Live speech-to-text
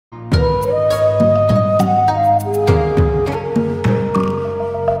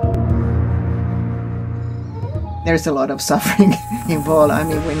There's a lot of suffering involved. I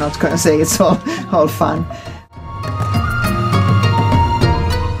mean, we're not going to say it's all fun.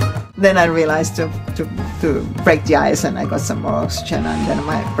 Then I realized to break the ice, and I got some more oxygen, and then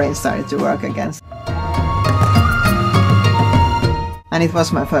my brain started to work again. And it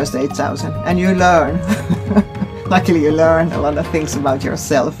was my first 8,000. And you learn. Luckily you learn a lot of things about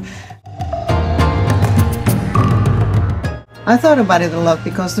yourself. I thought about it a lot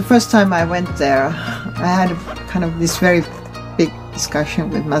because the first time I went there, I had kind of this very big discussion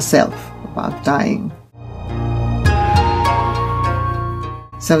with myself about dying.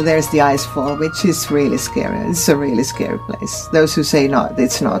 So there's the ice fall, which is really scary. It's a really scary place. Those who say no,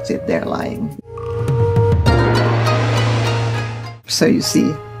 it's not, they're lying. So you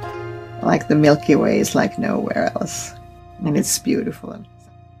see, like the Milky Way is like nowhere else. And it's beautiful.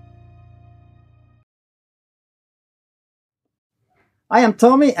 I am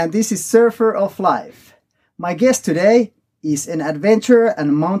Tommy, and this is Surfer of Life. My guest today is an adventurer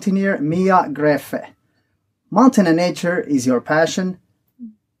and mountaineer, Mia Graeffe. Mountain and nature is your passion,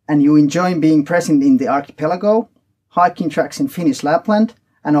 and you enjoy being present in the archipelago, hiking tracks in Finnish Lapland,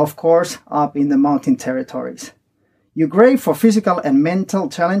 and of course up in the mountain territories. You crave for physical and mental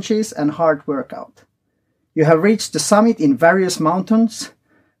challenges and hard workout. You have reached the summit in various mountains,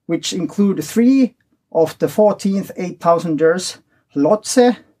 which include 3 of the 14th 8,000ers,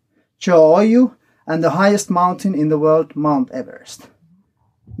 Lhotse, Cho-Oyu, and the highest mountain in the world, Mount Everest.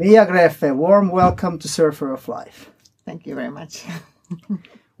 Mia Graeffe, warm welcome to Surfer of Life. Thank you very much.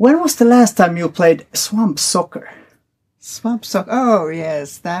 When was the last time you played swamp soccer? Swamp soccer? Oh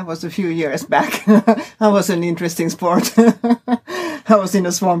yes, that was a few years back. That was an interesting sport. I was in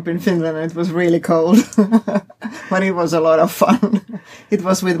a swamp in Finland and it was really cold. But it was a lot of fun. It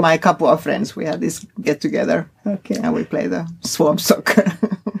was with my couple of friends. We had this get-together. Okay. And we played the swamp soccer.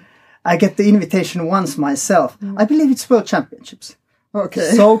 I get the invitation once myself. I believe it's World Championships.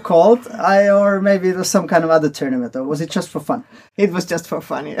 Okay. So called, or maybe it was some kind of other tournament, or was it just for fun? It was just for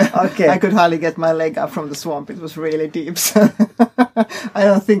fun, yeah. Okay. I could hardly get my leg up from the swamp. It was really deep. So I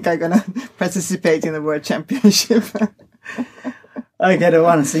don't think I'm going to participate in the World Championship. I get a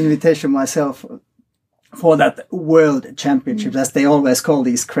once invitation myself for that World Championship, as they always call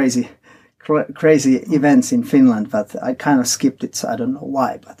these crazy events in Finland, but I kind of skipped it, so I don't know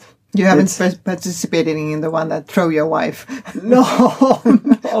why, but... You haven't participated in the one that throw your wife? No.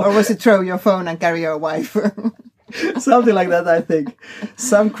 Or was it throw your phone and carry your wife? Something like that, I think.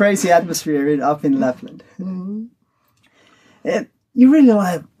 Some crazy atmosphere up in Lapland. Mm-hmm. You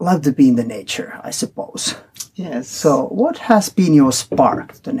really love to be in the nature, I suppose. Yes. So what has been your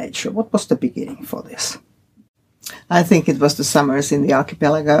spark to nature? What was the beginning for this? I think it was the summers in the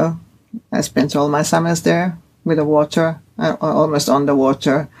archipelago. I spent all my summers there with the water, almost on the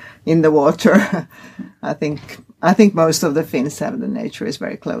water, in the water. I think most of the Finns have the nature is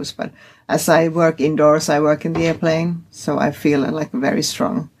very close, but as I work indoors, I work in the airplane, so I feel like a very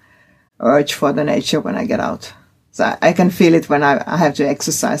strong urge for the nature when I get out. So I can feel it when I have to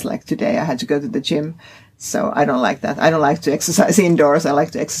exercise, like today I had to go to the gym, so I don't like that. I don't like to exercise indoors, I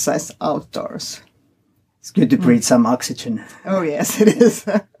like to exercise outdoors. It's good to breathe some oxygen. Oh yes, it is.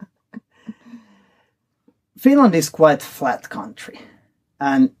 Finland is quite flat country,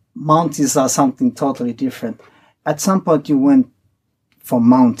 and mountains are something totally different. At some point you went for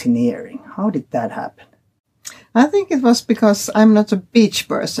mountaineering. How did that happen? I think it was because I'm not a beach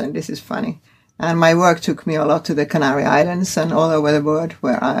person. This is funny. And my work took me a lot to the Canary Islands and all over the world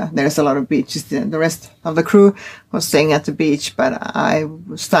where there's a lot of beaches. The rest of the crew was staying at the beach, but I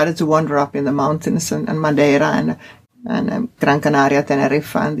started to wander up in the mountains and Madeira and Gran Canaria,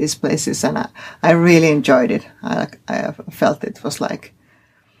 Tenerife, and these places, and I really enjoyed it. I felt it was like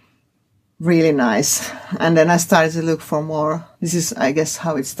really nice. And then I started to look for more. This is, I guess,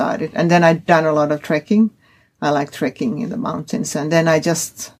 how it started. And then I'd done a lot of trekking. I like trekking in the mountains. And then I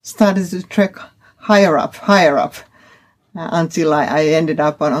just started to trek higher up, until I ended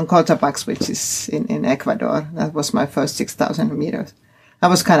up on Cotopaxi, which is in Ecuador. That was my first 6,000 meters.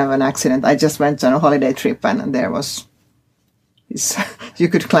 That was kind of an accident. I just went on a holiday trip and there was you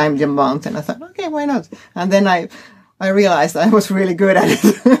could climb the mountain. I thought, okay, why not? And then I realized I was really good at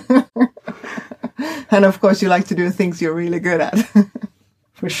it. And of course, you like to do things you're really good at.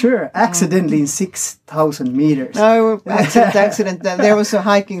 For sure. Accidentally in 6,000 meters. No, accident. There was a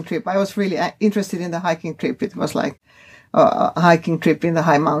hiking trip. I was really interested in the hiking trip. It was like a hiking trip in the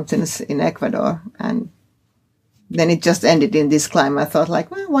high mountains in Ecuador. And then it just ended in this climb. I thought like,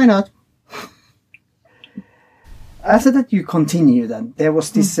 well, why not? After that, you continue then. There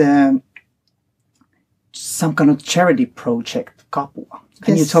was this some kind of charity project, Capua.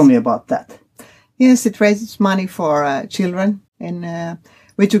 Can you tell me about that? Yes, it raises money for children. And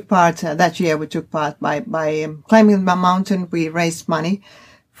we took part that year. We took part by climbing the mountain. We raised money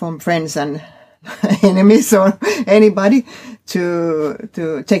from friends and enemies or anybody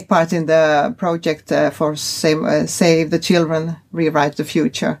to take part in the project for Save the Children, Rewrite the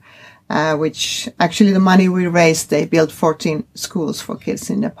Future. Which actually the money we raised, they built 14 schools for kids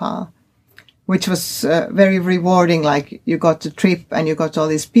in Nepal, which was very rewarding. Like you got the trip and you got all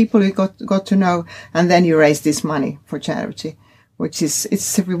these people you got to know, and then you raised this money for charity, which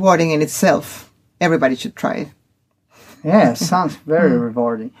it's rewarding in itself. Everybody should try it. Yeah, sounds very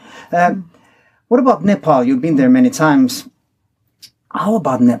rewarding. What about Nepal? You've been there many times. How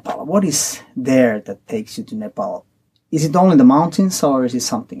about Nepal? What is there that takes you to Nepal? Is it only the mountains or is it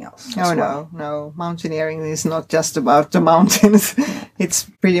something else? No. Mountaineering is not just about the mountains. It's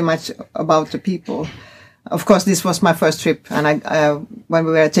pretty much about the people. Of course, this was my first trip, and when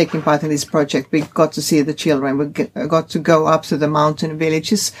we were taking part in this project, we got to see the children. We got to go up to the mountain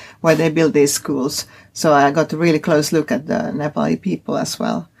villages where they build these schools. So I got a really close look at the Nepali people as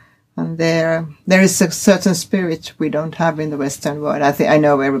well. And there is a certain spirit we don't have in the Western world. I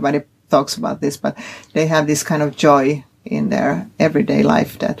know everybody talks about this, but they have this kind of joy in their everyday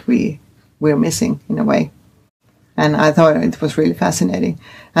life that we're missing in a way. And I thought it was really fascinating.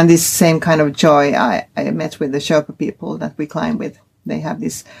 And this same kind of joy I met with the Sherpa people that we climb with. They have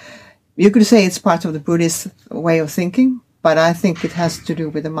this, you could say it's part of the Buddhist way of thinking, but I think it has to do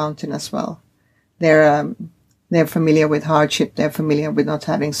with the mountain as well. They're familiar with hardship. They're familiar with not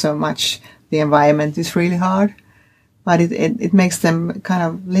having so much. The environment is really hard. But it makes them kind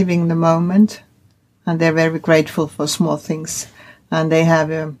of living the moment, and they're very grateful for small things. And they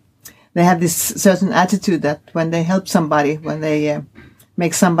have this certain attitude that when they help somebody, when they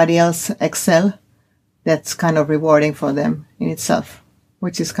make somebody else excel, that's kind of rewarding for them in itself,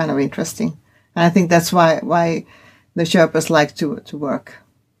 which is kind of interesting. And I think that's why the Sherpas like to work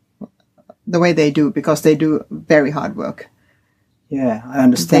the way they do, because they do very hard work. Yeah, I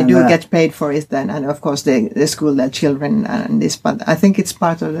understand. They do get paid for it then, and of course they school their children and this, but I think it's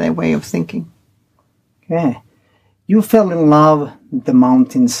part of their way of thinking. Okay. You fell in love with the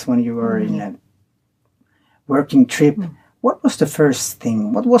mountains when you were in a working trip. What was the first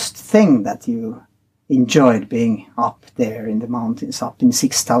thing? What was the thing that you enjoyed being up there in the mountains, up in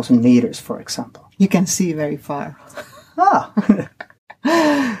 6,000 meters, for example? You can see very far. Ah!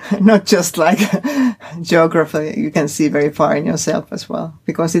 Not just like geography, you can see very far in yourself as well,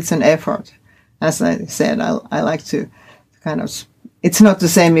 because it's an effort. As I said, I like to kind of, it's not the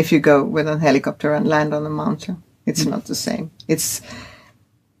same if you go with a helicopter and land on a mountain. It's not the same. It's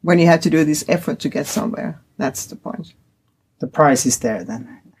when you have to do this effort to get somewhere. That's the point. The price is there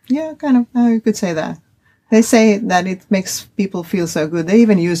then. Yeah, kind of. You could say that. They say that it makes people feel so good. They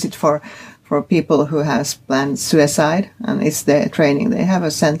even use it for people who has planned suicide, and it's their training. They have a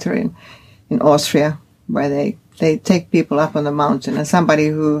center in Austria where they take people up on the mountain, and somebody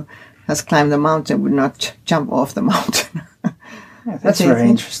who has climbed the mountain would not jump off the mountain. Yeah, that's very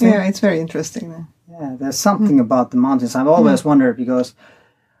interesting. Yeah, it's very interesting. Yeah, there's something about the mountains. I've always wondered, because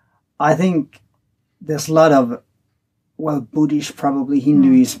I think there's a lot of, well, Buddhist, probably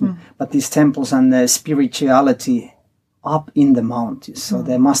Hinduism, but these temples and the spirituality up in the mountains. So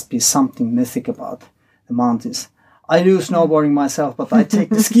there must be something mythic about the mountains. I do snowboarding myself, but I take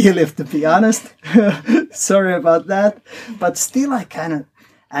the ski lift, to be honest. Sorry about that. But still I kind of,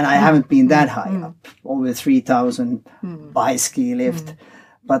 and I haven't been that high up, over 3,000 by ski lift.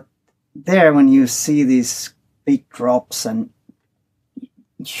 But there, when you see these big drops and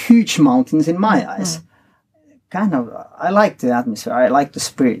huge mountains in my eyes, kind of, I like the atmosphere. I like the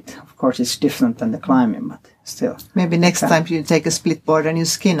spirit. Of course, it's different than the climbing, but still. Maybe next time you take a split board and you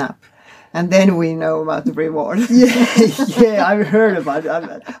skin up, and then we know about the reward. Yeah, I've heard about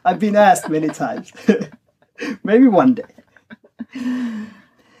it. I've been asked many times. Maybe one day.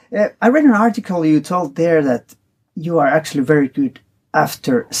 I read an article you told there that you are actually very good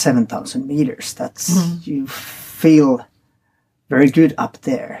after 7,000 meters. That's you feel very good up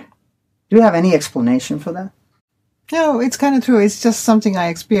there. Do you have any explanation for that? No, it's kind of true. It's just something I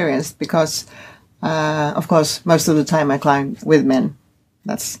experienced because, of course, most of the time I climb with men.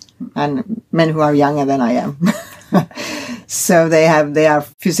 And men who are younger than I am. So they are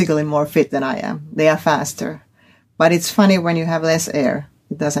physically more fit than I am. They are faster. But it's funny when you have less air.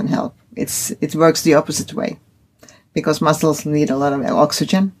 It doesn't help. It works the opposite way, because muscles need a lot of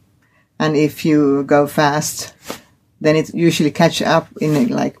oxygen. And if you go fast, then it usually catches up in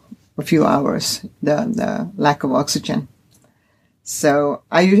like a few hours, the lack of oxygen. So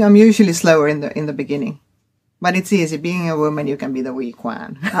I'm usually slower in the beginning. But it's easy. Being a woman, you can be the weak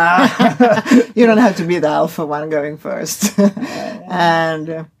one. You don't have to be the alpha one going first.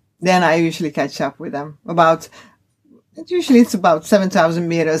 And then I usually catch up with them. Usually it's about 7,000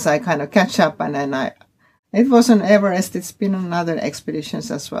 meters. I kind of catch up, and then it was on Everest. It's been on other expeditions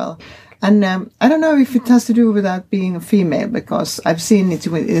as well. And I don't know if it has to do with that being a female, because I've seen it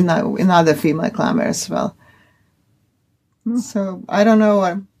in other female climbers as well. So I don't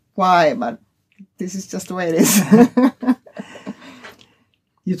know why, but this is just the way it is.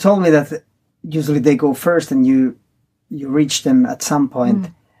 You told me that usually they go first and you reach them at some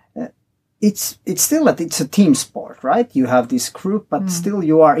point. It's still it's a team sport, right? You have this group, but still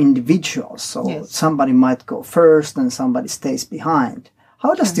you are individuals. So Yes. somebody might go first and somebody stays behind.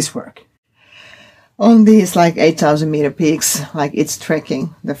 How does this work? On these 8,000 meter peaks, it's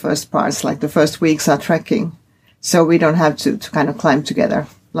trekking. The first parts, the first weeks are trekking. So we don't have to kind of climb together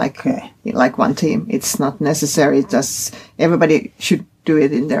like one team. It's not necessary. Just everybody should do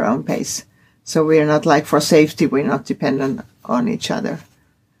it in their own pace. So we're not for safety, we're not dependent on each other.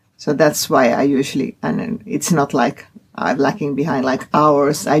 So that's why I usually, and it's not like I'm lacking behind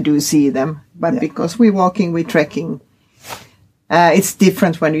hours. I do see them, but because we're walking, we're trekking. It's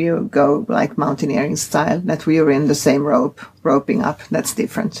different when you go mountaineering style, that we are in the same roping up. That's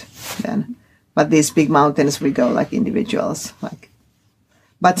different then. But these big mountains, we go individuals.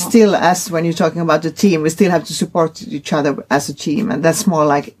 But still, as when you're talking about the team, we still have to support each other as a team. And that's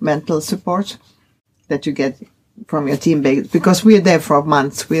more mental support that you get from your team. Because we're there for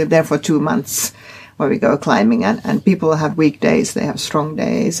months. We're there for 2 months where we go climbing. And people have weak days. They have strong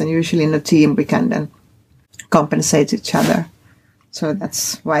days. And usually in a team, we can then compensate each other. So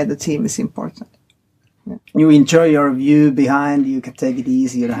that's why the team is important. Yeah. You enjoy your view behind. You can take it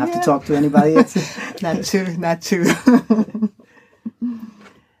easy. You don't have to talk to anybody. Not too.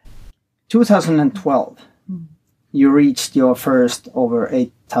 2012, you reached your first over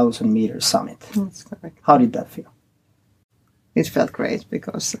 8,000 meter summit. That's correct. How did that feel? It felt great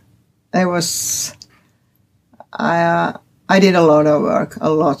because I did a lot of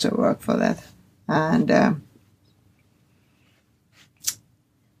work for that. And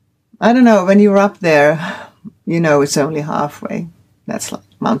I don't know, when you're up there, it's only halfway. That's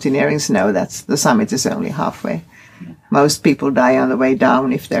mountaineering snow, the summit is only halfway. Yeah. Most people die on the way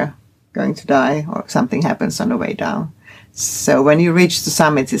down if they're going to die or something happens on the way down. So when you reach the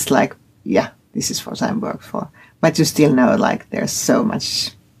summit, it's this is what I'm worked for. But you still know there's so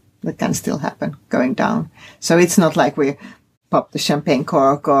much that can still happen going down. So it's not like we pop the champagne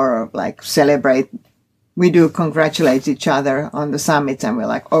cork or celebrate. We do congratulate each other on the summit and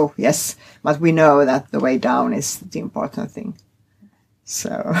we're oh yes, but we know that the way down is the important thing.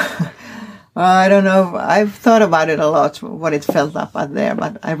 So I don't know. I've thought about it a lot, what it felt up out there,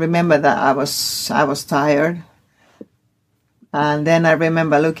 but I remember that I was tired. And then I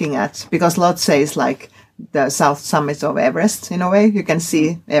remember looking at, because Lhotse is the south summit of Everest in a way. You can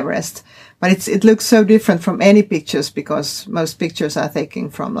see Everest, but it looks so different from any pictures because most pictures are taken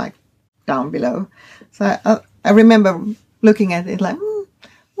from down below. So I remember looking at it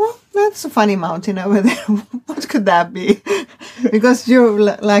well, that's a funny mountain over there. What could that be? Because you're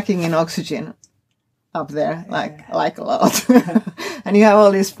lacking in oxygen up there, a lot. And you have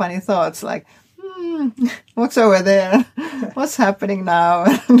all these funny thoughts what's over there? What's happening now?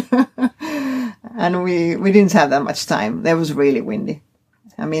 And we didn't have that much time. It was really windy.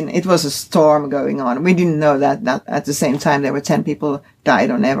 I mean, it was a storm going on. We didn't know that at the same time there were 10 people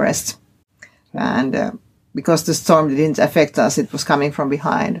died on Everest. And because the storm didn't affect us, it was coming from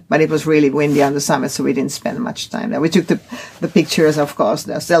behind. But it was really windy on the summit, so we didn't spend much time there. We took the pictures, of course,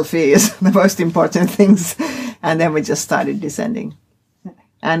 the selfies, the most important things. And then we just started descending.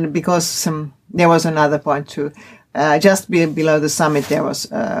 And because there was another point too. Just below the summit, there was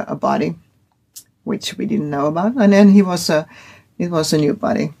a body, which we didn't know about. And then it was a new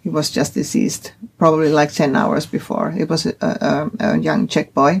body. He was just deceased, probably 10 hours before. It was a young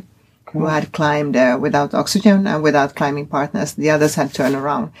Czech boy who had climbed without oxygen and without climbing partners. The others had turned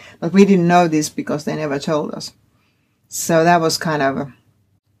around. But we didn't know this because they never told us. So that was kind of,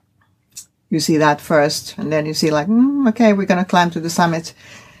 you see that first, and then you see okay, we're going to climb to the summit.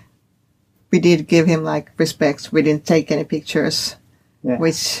 We did give him respect. We didn't take any pictures,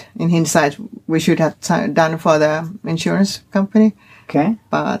 which in hindsight we should have done for the insurance company. Okay.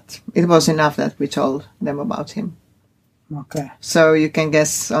 But it was enough that we told them about him. Okay. So you can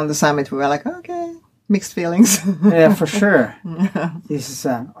guess on the summit we were okay, mixed feelings. Yeah, for sure. Yeah. This is.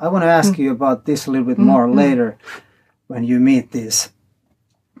 I want to ask you about this a little bit more later, when you meet these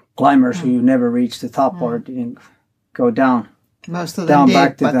climbers who never reached the top or didn't go down. Most of them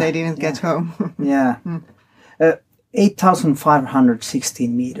back did, to but they didn't get home. Yeah.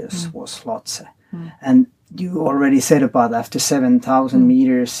 8,516 meters was Lhotse. And you already said about after 7,000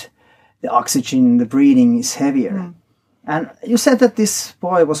 meters, the oxygen in the breathing is heavier. And you said that this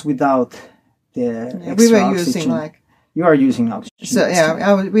boy was without the extra we were oxygen. using You are using oxygen.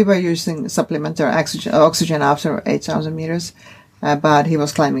 So we were using supplementary oxygen after 8,000 meters, but he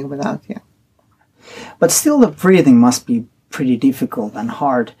was climbing without. Yeah. But still, the breathing must be pretty difficult and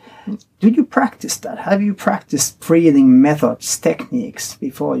hard. Do you practice that? Have you practiced breathing methods, techniques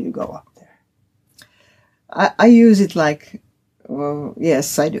before you go up there? I use it like, well,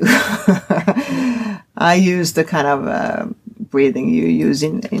 yes, I do. I use the kind of breathing you use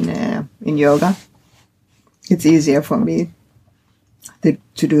in yoga. It's easier for me to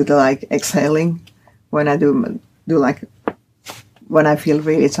do the like exhaling when I do like when I feel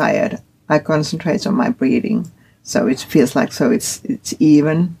really tired. I concentrate on my breathing, so it feels like it's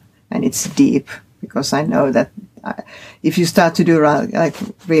even and it's deep, because I know that if you start to do like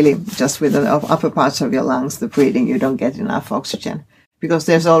really just with the upper parts of your lungs, the breathing, you don't get enough oxygen, because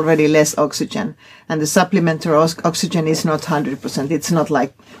there's already less oxygen, and the supplementary oxygen is not 100%. It's not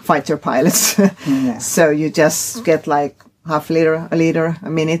like fighter pilots. So you just get like a liter a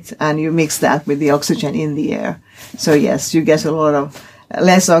minute, and you mix that with the oxygen in the air. So yes, you get a lot of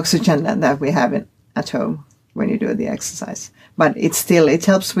less oxygen than that we have at home when you do the exercise. But it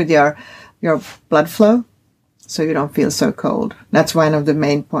helps with your blood flow, so you don't feel so cold. That's one of the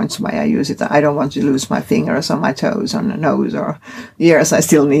main points why I use it. I don't want to lose my fingers or my toes on the nose or ears. I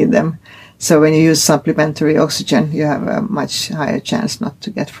still need them. So when you use supplementary oxygen, you have a much higher chance not to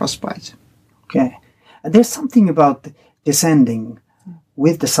get frostbite. Okay. There's something about descending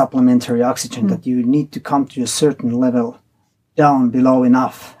with the supplementary oxygen that you need to come to a certain level down below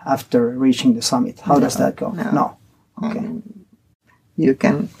enough after reaching the summit. How does that go? No. Okay. You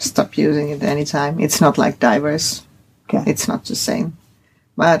can stop using it anytime. It's not like divers. Okay. It's not the same.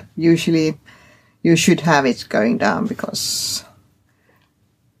 But usually you should have it going down, because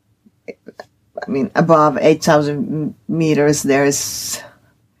above 8,000 meters there is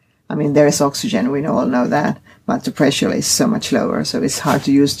oxygen. We all know that. But the pressure is so much lower, so it's hard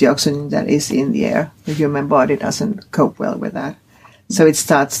to use the oxygen that is in the air. The human body doesn't cope well with that. So it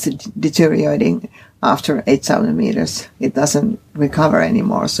starts deteriorating after 8,000 meters. It doesn't recover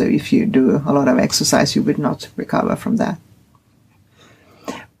anymore. So if you do a lot of exercise, you would not recover from that.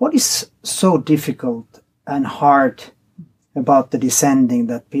 What is so difficult and hard about the descending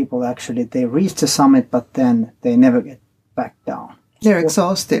that people actually, they reach the summit, but then they never get back down? They're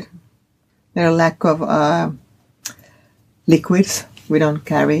exhausted. There's a lack of liquids. We don't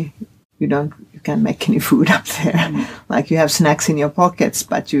carry. You can't make any food up there. Like you have snacks in your pockets,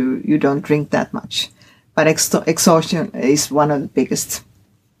 but you don't drink that much. But exhaustion is one of the biggest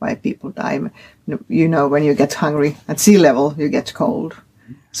why people die. When you get hungry at sea level, you get cold.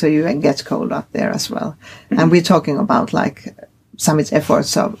 So you get cold up there as well. And we're talking about like summit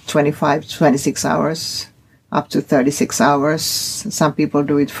efforts of 25, 26 hours, up to 36 hours. Some people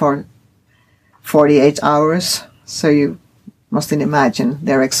do it for 48 hours. So you must imagine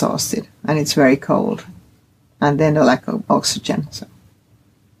they're exhausted, and it's very cold. And then the lack of oxygen. So.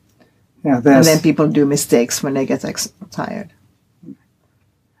 Yeah, and then people do mistakes when they get tired.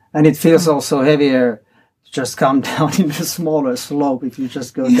 And it feels also heavier to just come down in a smaller slope. If you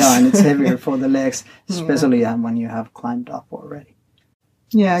just go down, it's heavier for the legs, especially when you have climbed up already.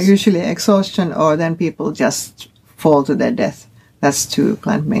 Yeah, usually exhaustion, or then people just fall to their death. That's two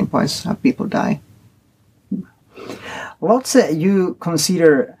main points how people die. Lhotse you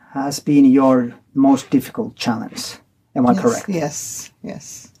consider has been your most difficult challenge. Am I correct?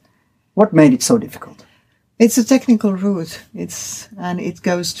 Yes. What made it so difficult? It's a technical route. And it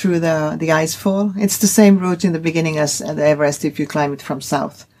goes through the ice fall. It's the same route in the beginning as the Everest if you climb it from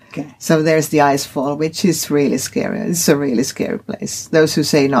south. Okay. So there's the ice fall, which is really scary. It's a really scary place. Those who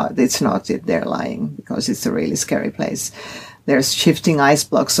say no, it's not, they're lying, because it's a really scary place. There's shifting ice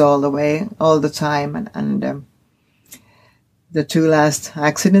blocks all the way, all the time, and the two last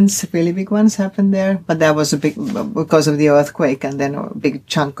accidents, really big ones, happened there. But that was because of the earthquake, and then a big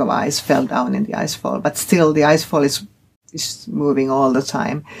chunk of ice fell down in the ice fall. But still, the ice fall is moving all the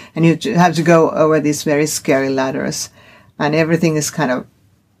time. And you have to go over these very scary ladders. And everything is kind of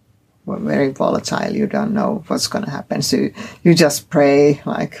very volatile. You don't know what's going to happen. So you just pray,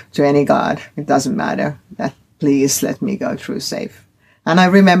 like, to any god. It doesn't matter. That please let me go through safe. And I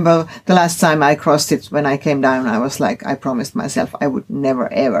remember the last time I crossed it, when I came down, I was like, I promised myself I would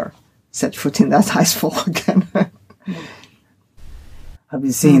never, ever set foot in that ice fall again. I've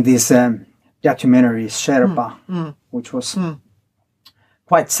been seeing this documentary, Sherpa, which was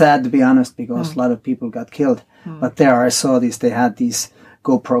quite sad, to be honest, because a lot of people got killed. But there I saw this, they had these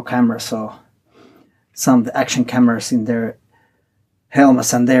GoPro cameras, so some action cameras in their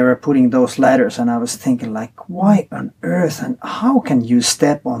helmets, and they were putting those ladders, and I was thinking, like, why on earth and how can you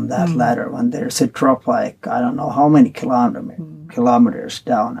step on that ladder when there's a drop, like, I don't know how many kilometers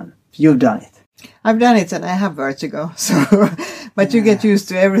down, and you've done it. I've done it, and I have vertigo, so but you get used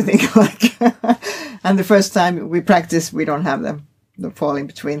to everything. Like, and the first time we practice, we don't have the fall in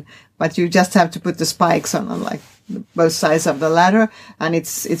between, but you just have to put the spikes on like both sides of the ladder, and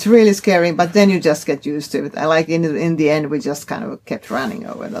it's really scary. But then you just get used to it. I like in the end, we just kind of kept running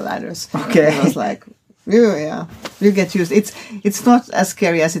over the ladders. Okay, it was like, you get used. It's not as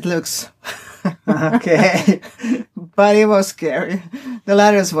scary as it looks. Okay. But it was scary. The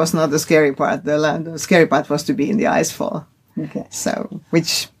ladders was not the scary part. The scary part was to be in the ice fall. Okay. So,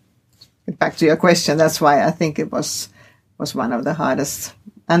 which, back to your question, that's why I think it was one of the hardest.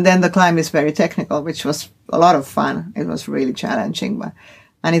 And then the climb is very technical, which was a lot of fun. It was really challenging,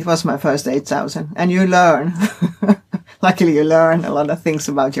 and it was my first 8,000. And you learn. Luckily, you learn a lot of things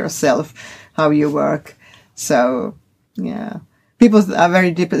about yourself, how you work. So, yeah. People are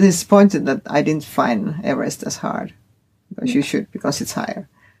very disappointed that I didn't find Everest as hard. Because you should, because it's higher.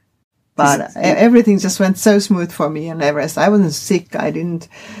 But everything just went so smooth for me on Everest. I wasn't sick. I didn't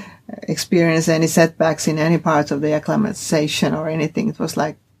experience any setbacks in any part of the acclimatization or anything.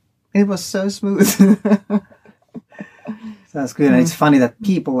 It was so smooth. That's good. And it's funny that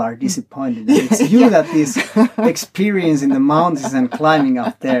people are disappointed. And it's you that this experience in the mountains and climbing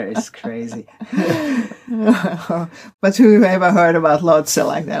up there is crazy. But who ever heard about Lhotse?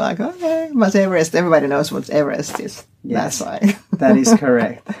 Like, they're like, okay, but Everest, everybody knows what Everest is. Yes, that's why. That is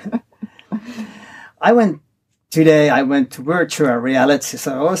correct. I went to virtual reality,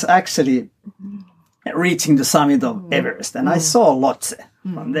 so I was actually reaching the summit of Everest, and I saw Lhotse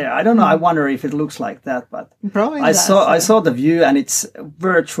from there. I don't know. I wonder if it looks like that, but probably I saw the view, and it's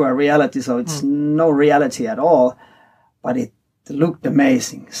virtual reality, so it's no reality at all. But it looked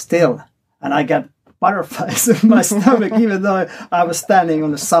amazing still, and I got butterflies in my stomach, even though I was standing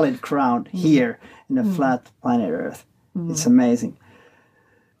on a solid ground here in a flat planet Earth. It's amazing.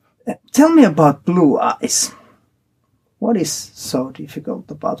 Tell me about blue eyes. What is so difficult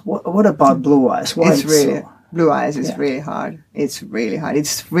about what about blue eyes? Why it's really blue eyes is really hard. It's really hard.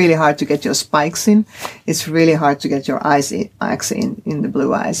 It's really hard to get your spikes in. It's really hard to get your axe in the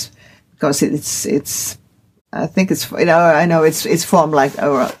blue eyes, because it's. I think it's I know it's formed like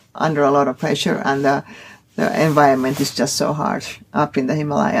under a lot of pressure, and the environment is just so harsh up in the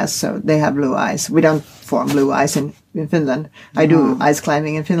Himalayas. So they have blue eyes. We don't form blue eyes in Finland. I do ice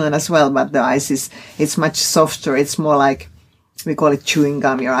climbing in Finland as well, but the ice it's much softer. It's more like, we call it chewing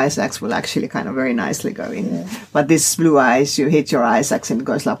gum. Your ice axe will actually kind of very nicely go in. Yeah. But this blue ice, you hit your ice axe and it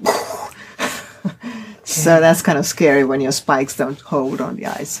goes like. So that's kind of scary when your spikes don't hold on the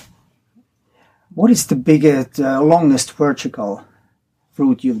ice. What is the biggest, longest vertical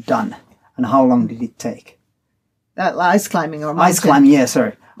route you've done, and how long did it take? Ice climbing or mountain? Ice climbing, yeah,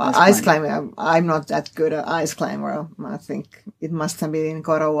 sorry. Ice climbing, I'm not that good at ice climber. I think it must have been in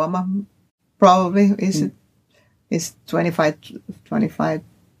Koroama, probably. It's 25,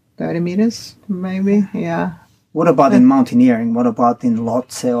 30 meters, maybe, yeah. What about in mountaineering? What about in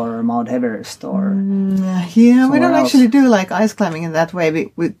Lhotse or Mount Everest or? Yeah, we don't actually do like ice climbing in that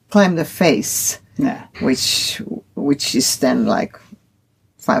way. We climb the face, which is then like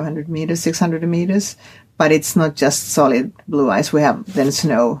 500 meters, 600 meters. But it's not just solid blue ice. We have then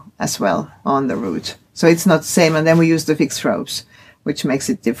snow as well on the route. So it's not the same. And then we use the fixed ropes, which makes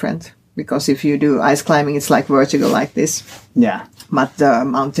it different. Because if you do ice climbing, it's like vertical like this. Yeah. But the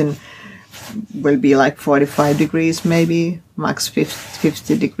mountain will be like 45 degrees, maybe max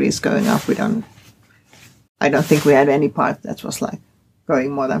 50 degrees going up. I don't think we had any part that was like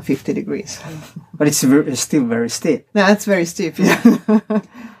going more than 50 degrees. But it's still very steep. Yeah, it's very steep, yeah.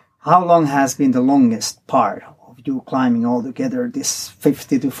 How long has been the longest part of you climbing altogether, this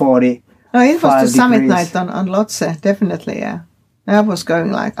 50 to 40? No, it was the summit night on Lhotse, definitely, yeah. I was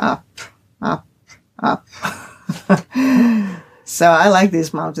going like up. So I like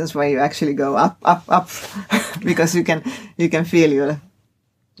these mountains where you actually go up, because you can feel your,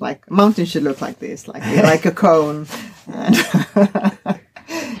 like, mountains should look like this, like a cone. And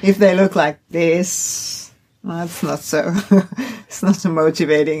if they look like this, it's not so. It's not so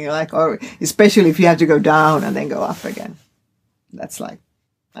motivating. Or especially if you have to go down and then go up again. That's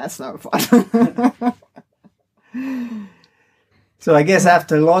no fun. So I guess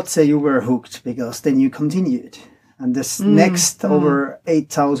after Lhotse you were hooked, because then you continued. And this next over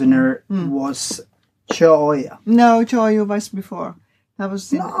 8,000er was Cho Oya. No, Cho Oya was before. I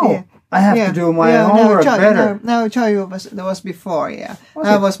was in, No, I have to do my homework better. No, Choyu was before. Yeah,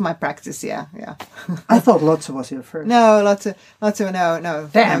 that was my practice. Yeah. I thought Lotso was your first. No, Lotso, no.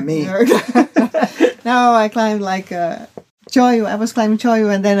 Damn me. No, I climbed like Choyu. I was climbing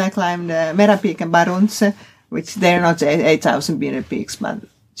Choyu, and then I climbed Mera Peak and Barunse, which they're not 8,000 meter peaks, but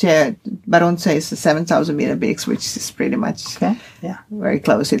Barunse is 7,000 meter peaks, which is pretty much very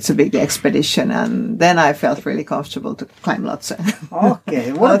close. It's a big expedition, and then I felt really comfortable to climb Lotse.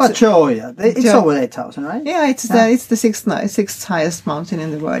 Okay, what about Choya? It's over 8,000, right? Yeah, it's the sixth highest mountain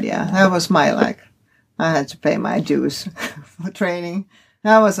in the world. Yeah, that was my I had to pay my dues for training.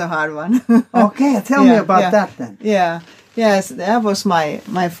 That was a hard one. Okay, tell me about that then. Yeah. Yes, that was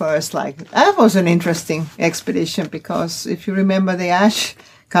my first, that was an interesting expedition, because if you remember the ash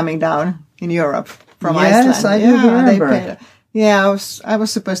coming down in Europe from Iceland. Yes, I do remember. I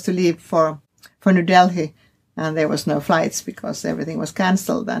was supposed to leave for New Delhi, and there was no flights because everything was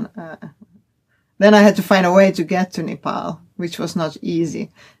cancelled. And then I had to find a way to get to Nepal, which was not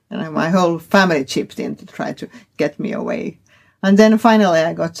easy. And my whole family chipped in to try to get me away. And then finally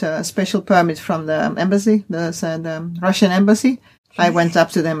I got a special permit from the embassy, the Russian embassy. I went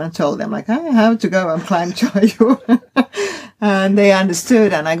up to them and told them, I have to go and climb Choyu. And they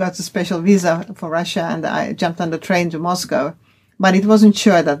understood, and I got a special visa for Russia, and I jumped on the train to Moscow. But it wasn't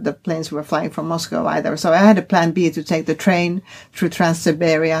sure that the planes were flying from Moscow either. So I had a plan B to take the train through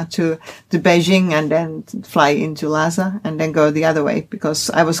Trans-Siberia to Beijing, and then fly into Lhasa, and then go the other way, because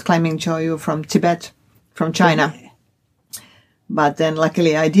I was climbing Choyu from Tibet, from China. But then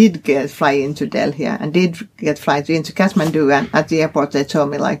luckily I did fly into Delhi and did get flight into Kathmandu, and at the airport they told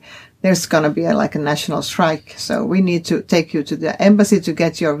me there's going to be a national strike. So we need to take you to the embassy to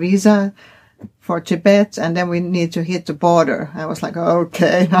get your visa for Tibet, and then we need to hit the border. I was like,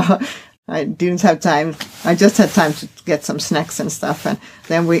 okay, no, I didn't have time. I just had time to get some snacks and stuff, and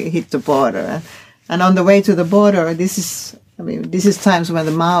then we hit the border. And on the way to the border, this is times when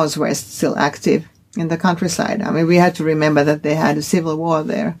the Maos were still active in the countryside. We had to remember that they had a civil war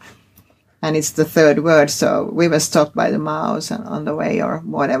there, and it's the third world. So we were stopped by the Maos on the way, or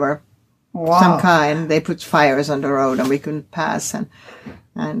whatever, some kind. They put fires on the road, and we couldn't pass.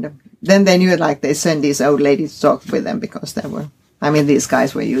 And then they knew they sent these old ladies to talk with them, because these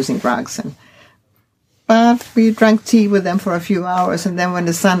guys were using drugs. But we drank tea with them for a few hours, and then when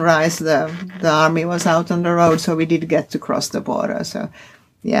the sun rose, the army was out on the road, so we did get to cross the border. So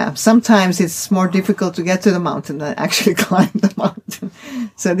yeah, sometimes it's more difficult to get to the mountain than actually climb the mountain.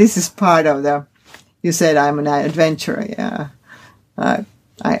 So this is part of you said I'm an adventurer. Yeah.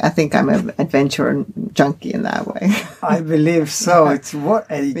 I think I'm an adventurer junkie in that way. I believe so. It's what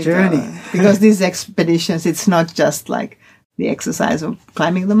a journey. Because these expeditions, it's not just the exercise of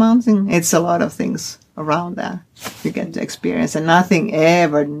climbing the mountain. It's a lot of things around that you get to experience. And nothing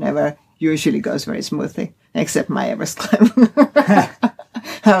never usually goes very smoothly, except my Everest climb.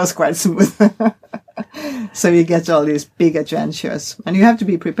 That was quite smooth. So you get all these big adventures, and you have to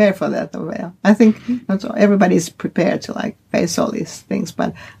be prepared for that. I think not everybody is prepared to face all these things,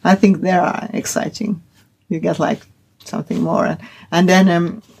 but I think they are exciting. You get something more, and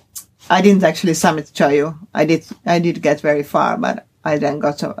then I didn't actually summit Choyu. I did get very far, but I then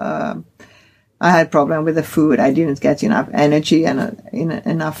got I had problem with the food. I didn't get enough energy and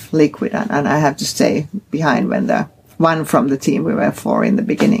enough liquid, and I had to stay behind when the one from the team, we were 4 in the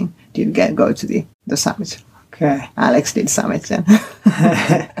beginning, did go to the summit. Okay. Alex did summit then.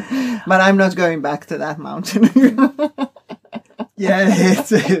 But I'm not going back to that mountain. Yeah, it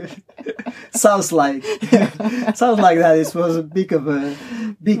sounds like that. It was a big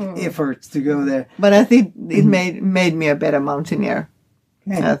effort to go there. But I think it made me a better mountaineer.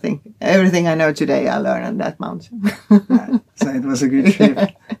 Okay. I think everything I know today I learned on that mountain. So it was a good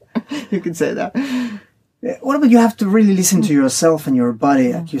trip. You could say that. What about you have to really listen to yourself and your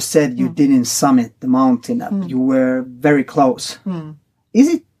body? Like you said, you didn't summit the mountain. You were very close. Is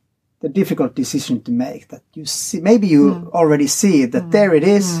it the difficult decision to make that you see? Maybe you already see it, that there it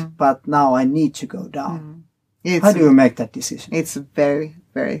is, but now I need to go down. How do you make that decision? It's a very,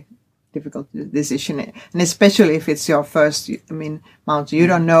 very difficult decision. And especially if it's your first, mountain. You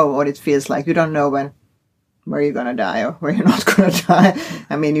don't know what it feels like. You don't know where you're going to die or where you're not going to die.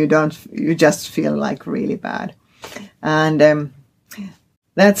 You just feel really bad. And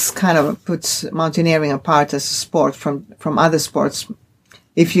that's kind of puts mountaineering apart as a sport from other sports.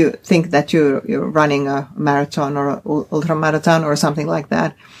 If you think that you're running a marathon or an ultra marathon or something like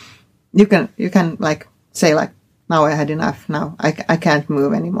that, you can say now I had enough. Now I can't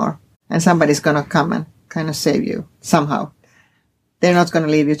move anymore. And somebody's going to come and kind of save you somehow. They're not going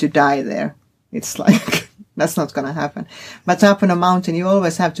to leave you to die there. It's That's not going to happen. But up on a mountain, you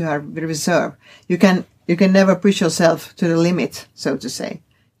always have to have reserve. You can never push yourself to the limit, so to say.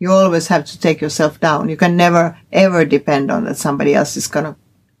 You always have to take yourself down. You can never, ever depend on that somebody else is going to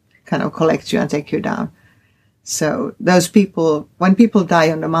kind of collect you and take you down. So those people, when people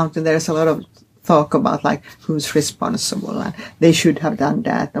die on the mountain, there's a lot of talk about like who's responsible and they should have done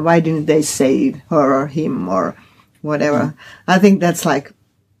that. And why didn't they save her or him or whatever? Mm-hmm. I think that's like,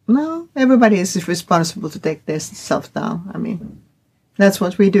 no, everybody is responsible to take their self down. I mean, that's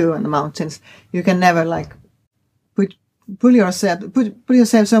what we do on the mountains. You can never like pull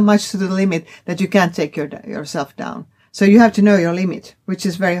yourself so much to the limit that you can't take yourself down. So you have to know your limit, which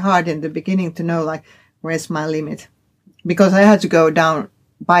is very hard in the beginning to know like, where's my limit? Because I had to go down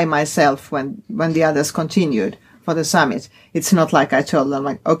by myself when the others continued for the summit. It's not like I told them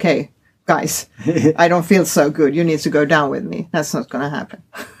like, okay, guys, I don't feel so good. You need to go down with me. That's not going to happen.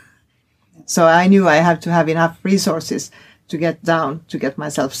 So I knew I have to have enough resources to get down, to get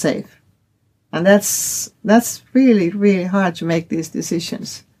myself safe. And that's really, really hard to make these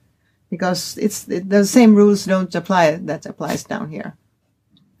decisions because the same rules don't apply that applies down here.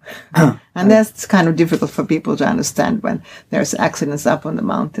 And that's kind of difficult for people to understand when there's accidents up on the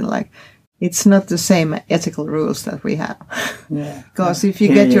mountain. Like, it's not the same ethical rules that we have. Yeah. Because if you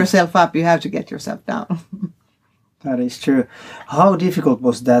get yourself up, you have to get yourself down. That is true. How difficult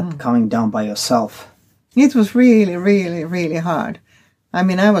was that coming down by yourself? It was really, really, really hard. I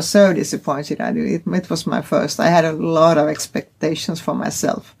mean, I was so disappointed. It was my first. I had a lot of expectations for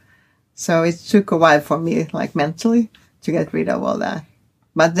myself. So it took a while for me, like mentally, to get rid of all that.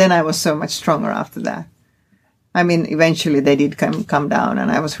 But then I was so much stronger after that. I mean, eventually they did come down,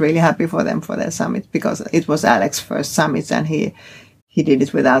 and I was really happy for them for their summit because it was Alex's first summit, and he did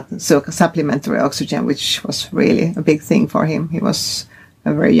it without supplementary oxygen, which was really a big thing for him. He was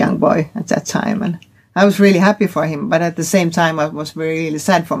a very young boy at that time, and I was really happy for him. But at the same time, I was really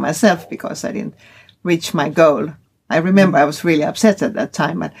sad for myself because I didn't reach my goal. I remember I was really upset at that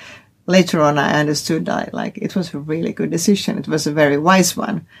time, but later on I understood that like it was a really good decision. It was a very wise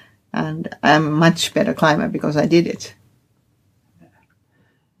one. And I'm a much better climber because I did it.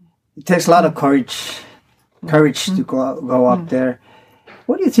 It takes a lot of courage to go up there.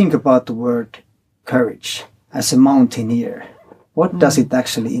 What do you think about the word courage as a mountaineer? What does it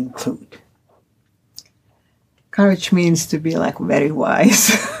actually include? Courage means to be like very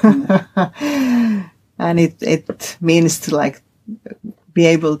wise. And it means to like be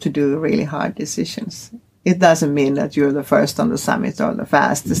able to do really hard decisions. It doesn't mean that you're the first on the summit or the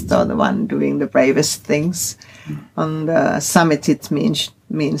fastest or the one doing the bravest things. On the summit, it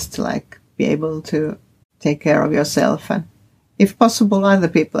means to like be able to take care of yourself and, if possible, other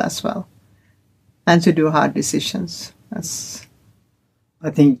people as well, and to do hard decisions. I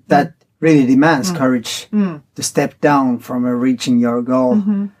think that really demands courage to step down from reaching your goal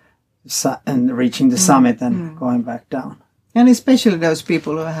and reaching the summit and going back down. And especially those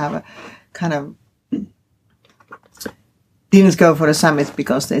people who have a kind of didn't go for the summit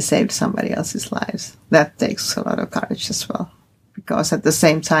because they saved somebody else's lives. That takes a lot of courage as well, because at the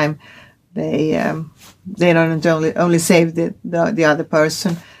same time they don't only save the other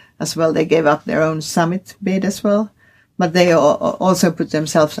person as well. They gave up their own summit bid as well, but they also put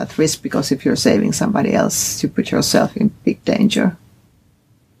themselves at risk, because if you're saving somebody else, you put yourself in big danger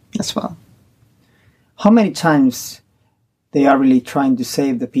as well. How many times they are really trying to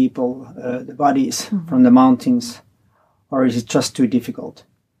save the people, the bodies from the mountains? Or is it just too difficult?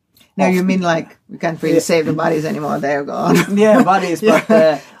 No, you mean like we can't really save the bodies anymore, they're gone. Yeah, bodies, but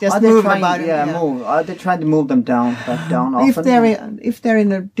just are they move trying, about move? Are they trying to move them back down often? If they're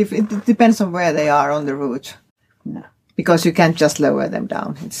in it depends on where they are on the route. Yeah. Because you can't just lower them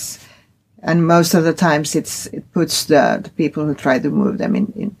down. And most of the times it puts the people who try to move them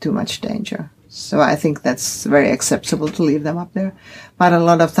in too much danger. So I think that's very acceptable to leave them up there. But a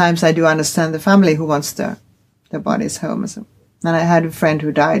lot of times I do understand the family who wants their bodies home. And I had a friend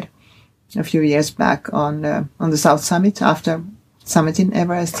who died a few years back on the South Summit. After summiting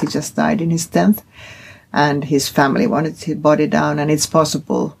Everest, he just died in his 10th. And his family wanted his body down, and it's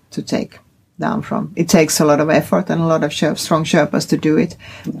possible to take down from. It takes a lot of effort and a lot of strong Sherpas to do it,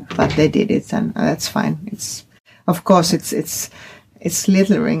 but they did it, and that's fine. Of course, it's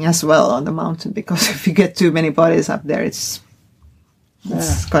littering as well on the mountain, because if you get too many bodies up there, it's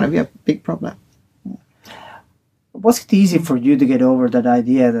going to be a big problem. Was it easy for you to get over that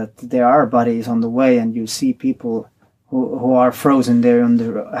idea that there are bodies on the way, and you see people who are frozen there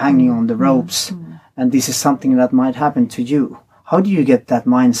hanging on the ropes, and this is something that might happen to you? How do you get that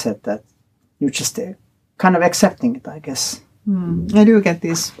mindset that you're just kind of accepting it, I guess? I do get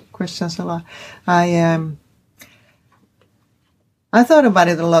these questions a lot. I thought about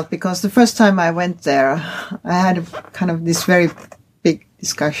it a lot because the first time I went there, I had kind of this very big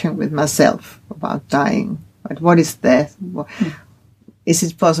discussion with myself about dying. What is death? Is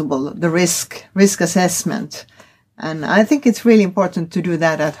it possible? The risk assessment. And I think it's really important to do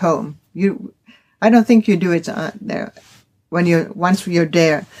that at home. I don't think you do it there. Once you're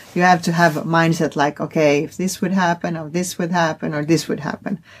there, you have to have a mindset like, okay, if this would happen, or this would happen, or this would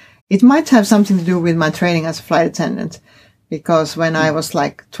happen. It might have something to do with my training as a flight attendant, because when I was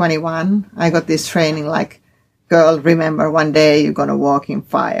like 21, I got this training like, girl, remember one day you're going to walk in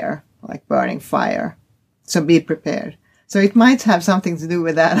fire, like burning fire. So be prepared. So it might have something to do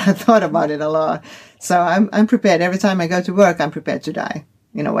with that. I thought about it a lot. So I'm prepared. Every time I go to work, I'm prepared to die,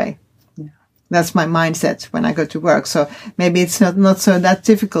 in a way. That's my mindset when I go to work. So maybe it's not so that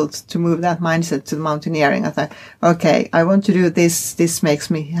difficult to move that mindset to mountaineering. I thought, okay, I want to do this. This makes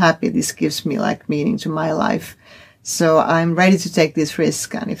me happy. This gives me like meaning to my life. So I'm ready to take this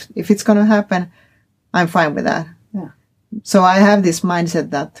risk. And if it's going to happen, I'm fine with that. Yeah. So I have this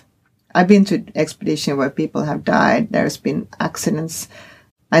mindset that I've been to expedition where people have died. There's been accidents.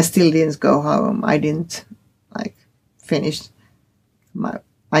 I still didn't go home. I didn't finish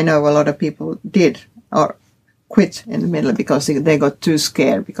I know a lot of people did or quit in the middle because they got too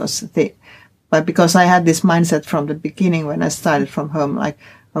scared but because I had this mindset from the beginning when I started from home, like,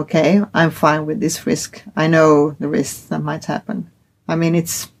 okay, I'm fine with this risk. I know the risks that might happen. I mean,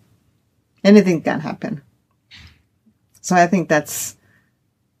 anything can happen. So I think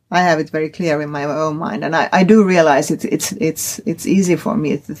I have it very clear in my own mind. And I do realize it's easy for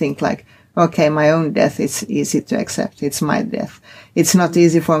me to think like, okay, my own death is easy to accept. It's my death. It's not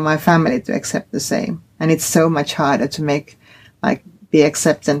easy for my family to accept the same. And it's so much harder to be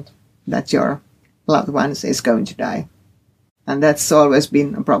acceptant that your loved one is going to die. And that's always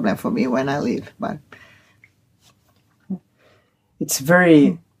been a problem for me when I leave. But it's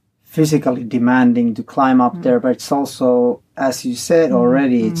very physically demanding to climb up there, but it's also, as you said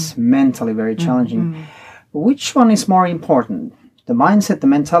already, it's mentally very challenging. Which one is more important? The mindset, the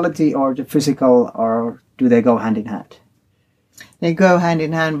mentality, or the physical, or do they go hand in hand? They go hand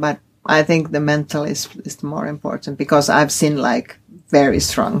in hand, but I think the mental is more important because I've seen like very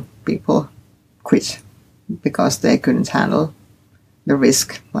strong people quit because they couldn't handle the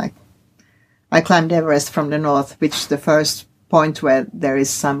risk. Like I climbed Everest from the north, which the first point where there is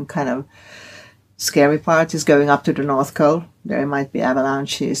some kind of scary part is going up to the North Pole. There might be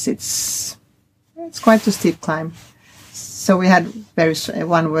avalanches. It's quite a steep climb. So we had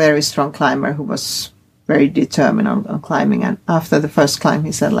one very strong climber who was very determined on climbing. And after the first climb,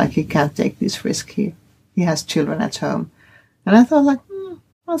 he said, like, he can't take this risk. He has children at home. And I thought, like,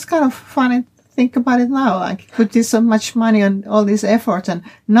 that's kind of funny to think about it now. Like, he put this so much money on all this effort. And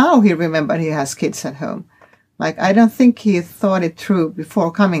now he remembered he has kids at home. Like, I don't think he thought it through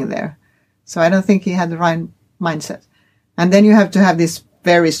before coming there. So I don't think he had the right mindset. And then you have to have this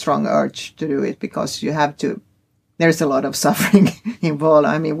very strong urge to do it because you have to. There's a lot of suffering involved.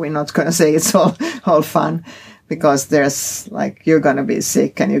 I mean, we're not going to say it's all fun because there's like, you're going to be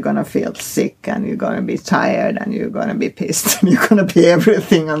sick and you're going to feel sick and you're going to be tired and you're going to be pissed and you're going to be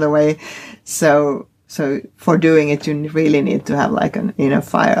everything on the way. So for doing it, you really need to have like an inner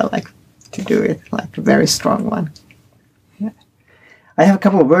fire, like to do it, like a very strong one. Yeah. I have a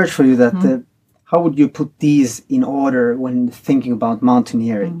couple of words for you that, how would you put these in order when thinking about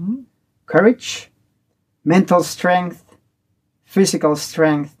mountaineering? Courage, mental strength, physical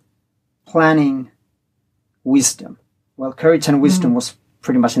strength, planning, wisdom. Well, courage and wisdom was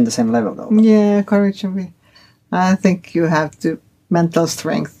pretty much in the same level, though. Yeah, courage and I think you have to. Mental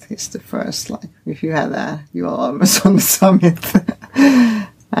strength is the first. Like, if you have that, you are almost on the summit.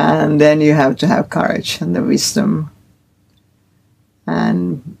 And then you have to have courage and the wisdom.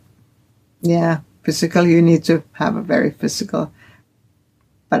 And yeah, physical, you need to have a very physical.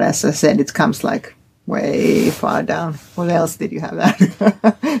 But as I said, it comes like way far down. What else did you have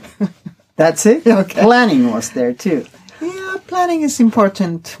that? That's it? Okay. Planning was there too. Yeah, planning is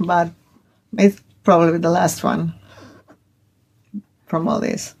important, but it's probably the last one from all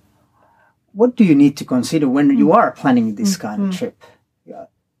this. What do you need to consider when you are planning this kind of trip?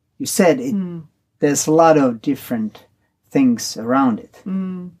 You said there's a lot of different things around it.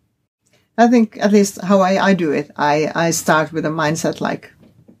 I think at least how I do it, I start with a mindset like,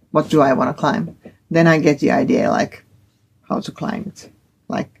 what do I want to climb? Then I get the idea like how to climb it.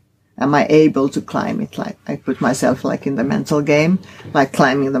 Like, am I able to climb it? Like, I put myself like in the mental game, like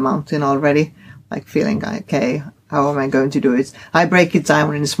climbing the mountain already, like feeling like, okay, how am I going to do it? I break it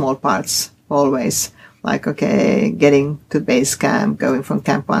down in small parts always. Like, okay, getting to base camp, going from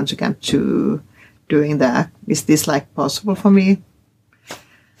camp 1 to camp 2, doing that. Is this like possible for me?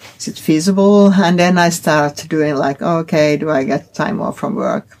 is it feasible? And then I start doing like, okay, do I get time off from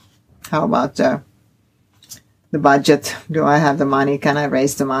work? How about the budget? Do I have the money? Can I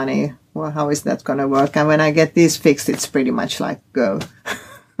raise the money? Well, how is that going to work? And when I get these fixed, it's pretty much like go.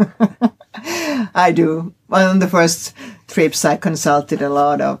 I do. Well, on the first trips, I consulted a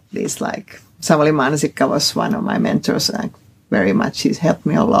lot of these, like Samuli Mansikka was one of my mentors. Like, very much, he's helped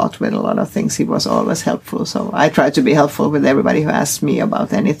me a lot with a lot of things. He was always helpful. So I try to be helpful with everybody who asks me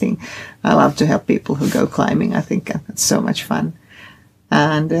about anything. I love to help people who go climbing. I think it's so much fun.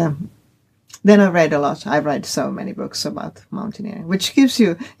 And then I read a lot. I read so many books about mountaineering, which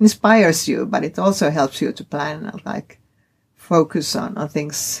inspires you, but it also helps you to plan, like focus on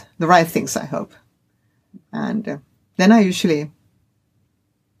things, the right things, I hope. And then I usually,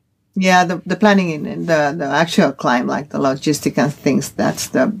 the planning in the actual climb, like the logistic and things, that's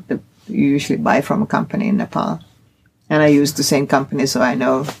the you usually buy from a company in Nepal. And I use the same company, so I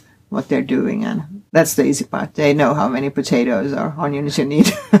know what they're doing, and that's the easy part. They know how many potatoes or onions you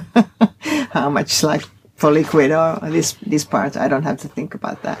need, how much like for liquid or this part. I don't have to think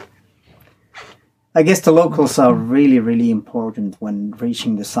about that. I guess the locals are really, really important when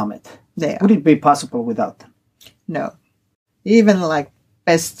reaching the summit. They are. Would it be possible without them? No. Even like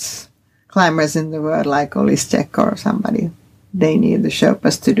best climbers in the world, like Olistek or somebody, they need the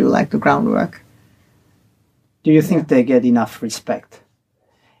Sherpas to do like the groundwork. Do you think they get enough respect?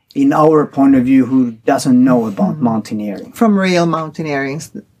 In our point of view, who doesn't know about mountaineering? From real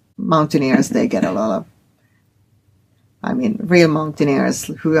mountaineers, they get a lot of, real mountaineers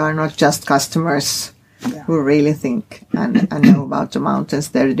who are not just customers, who really think and know about the mountains,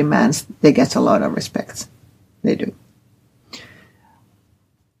 their demands, they get a lot of respect. They do.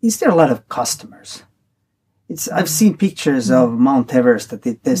 Is there a lot of customers? I've seen pictures of Mount Everest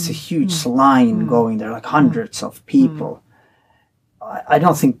that there's a huge line going there, like hundreds of people. I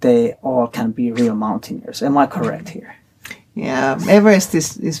don't think they all can be real mountaineers. Am I correct here? Yeah, Everest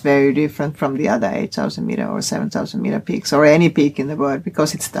is very different from the other 8,000 meter or 7,000 meter peaks or any peak in the world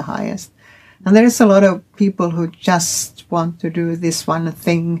because it's the highest. And there is a lot of people who just want to do this one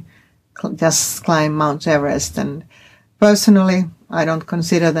thing, just climb Mount Everest. And personally, I don't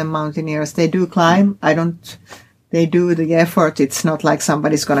consider them mountaineers. They do climb. They do the effort. It's not like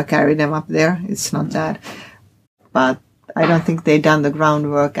somebody's going to carry them up there. It's not that. But I don't think they've done the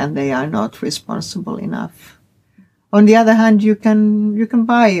groundwork and they are not responsible enough. On the other hand, you can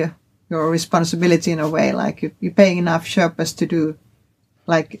buy your responsibility in a way, like you pay enough Sherpas to do,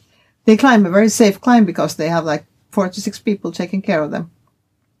 like they climb a very safe climb because they have like 4 to 6 people taking care of them.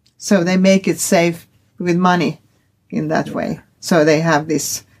 So they make it safe with money in that way. So they have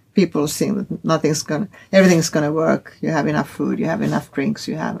this people seeing that everything's gonna work. You have enough food, you have enough drinks,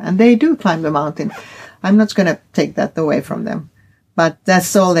 and they do climb the mountain. I'm not gonna take that away from them, but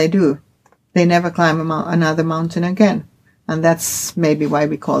that's all they do. They never climb another mountain again. And that's maybe why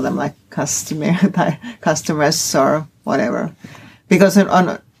we call them like customers or whatever. Because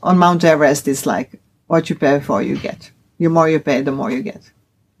on Mount Everest, it's like what you pay for, you get. The more you pay, the more you get.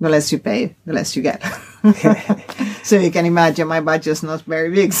 The less you pay, the less you get. So you can imagine my budget's not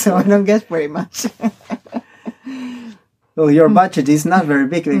very big, so I don't get very much. Well, your budget is not very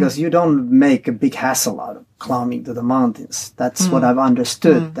big because you don't make a big hassle out of climbing to the mountains. That's what I've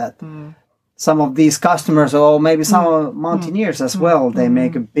understood, that some of these customers, or maybe some mountaineers as well, they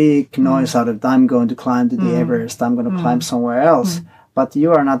make a big noise out of, I'm going to climb to the Everest, I'm going to climb somewhere else. But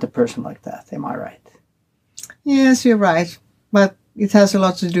you are not a person like that, am I right? Yes, you're right. But it has a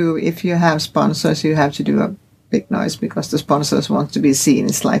lot to do, if you have sponsors, you have to do a big noise because the sponsors want to be seen.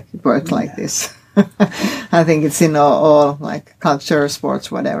 It's like work like this. I think it's in all like culture, sports,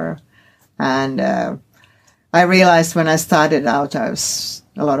 whatever. And I realized when I started out,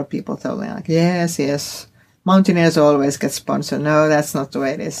 a lot of people told me like, yes, mountaineers always get sponsored. No, that's not the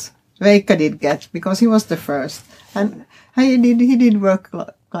way it is. Veikka did get, because he was the first. And he did work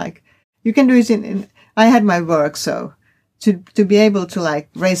like, you can do it in I had my work, so to be able to like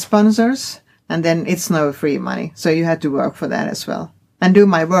raise sponsors, and then it's no free money. So you had to work for that as well. And do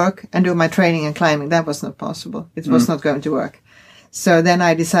my work and do my training and climbing, that was not possible. It was not going to work. So then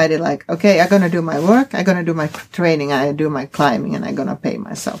I decided like, okay, I'm going to do my work, I'm going to do my training, and I do my climbing, and I'm going to pay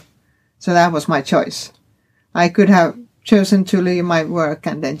myself. So that was my choice. I could have chosen to leave my work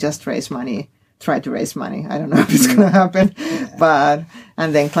and then just try to raise money. I don't know if it's going to happen,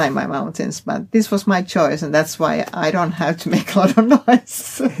 and then climb my mountains. But this was my choice, and that's why I don't have to make a lot of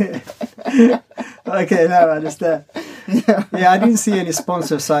noise. Okay, now I understand. Yeah, I didn't see any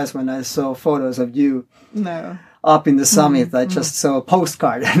sponsor signs when I saw photos of you. No. Up in the summit. I just saw a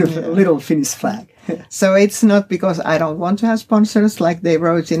postcard and a little Finnish flag. So it's not because I don't want to have sponsors, like they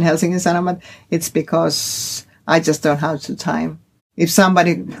wrote in Helsingin Sanomat. It's because I just don't have the time. If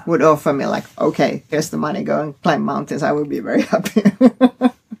somebody would offer me like, okay, here's the money, go and climb mountains, I would be very happy.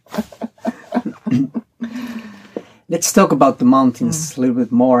 Let's talk about the mountains a little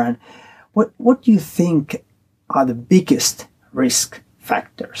bit more. And what do you think are the biggest risk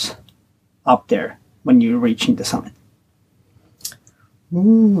factors up there when you're reaching the summit?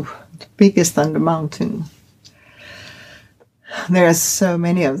 Ooh, the biggest on the mountain. There are so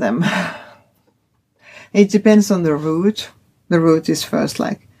many of them. It depends on the route. The route is first,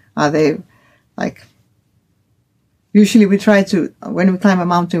 like, are they, like, usually we try to, when we climb a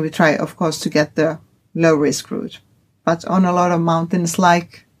mountain, we try, of course, to get the low risk route. But on a lot of mountains,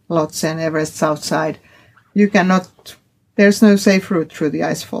 like Lhotse and Everest Southside, you cannot, there's no safe route through the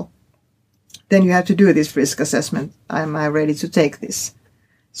icefall. Then you have to do this risk assessment. Am I ready to take this?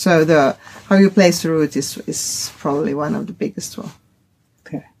 So how you place the route is probably one of the biggest one.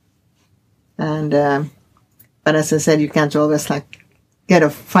 Okay. And but as I said, you can't always like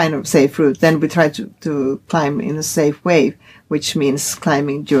find a safe route. Then we try to climb in a safe way, which means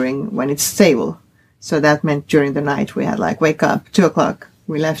climbing when it's stable. So that meant during the night we had like wake up 2 o'clock.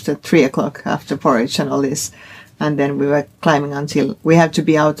 We left at 3 o'clock after porridge and all this, and then we were climbing until we have to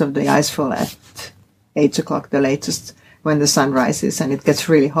be out of the icefall at 8 o'clock the latest, when the sun rises and it gets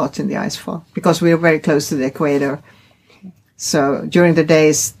really hot in the icefall because we are very close to the equator. So during the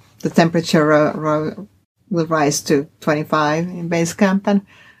days, the temperature will rise to 25 in base camp, and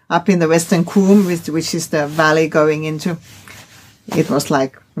up in the Western Coombe, which is the valley going into, it was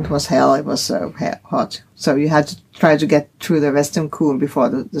hell. It was so hot. So you had to try to get through the Western Coombe before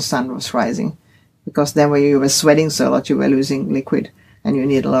the sun was rising, because then when you were sweating so a lot, you were losing liquid, and you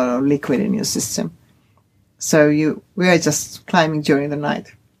need a lot of liquid in your system. So we are just climbing during the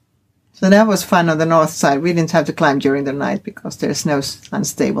night. So that was fun on the north side. We didn't have to climb during the night because there's no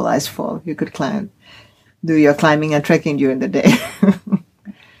unstable icefall. You could do your climbing and trekking during the day,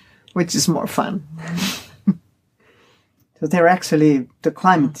 which is more fun. So the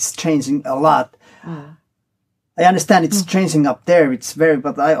climate is changing a lot. I understand it's changing up there.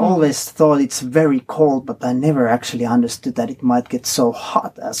 But I always thought it's very cold, but I never actually understood that it might get so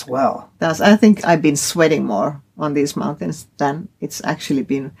hot as well. I think I've been sweating more on these mountains than it's actually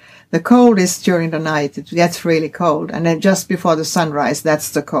been. The cold is during the night. It gets really cold. And then just before the sunrise,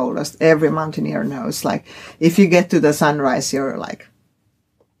 that's the coldest. Every mountaineer knows. Like, if you get to the sunrise, you're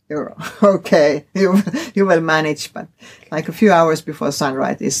okay. You will manage. But like a few hours before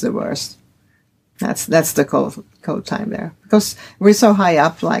sunrise is the worst. That's the cold time there, because we're so high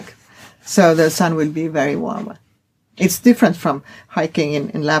up, so the sun will be very warm. It's different from hiking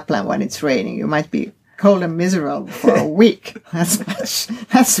in Lapland when it's raining. You might be cold and miserable for a week.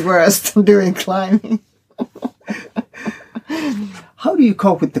 That's worse than doing climbing. How do you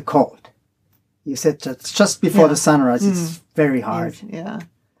cope with the cold? You said just before the sunrise, it's very hard. Yeah.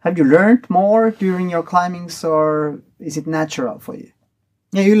 Have you learned more during your climbings, or is it natural for you?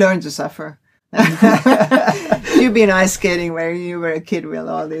 Yeah, you learn to suffer. You've been ice skating when you were a kid with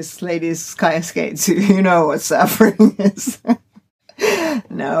all these ladies sky skates. You know what suffering is.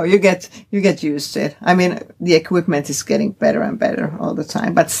 No, you get used to it. I mean, the equipment is getting better and better all the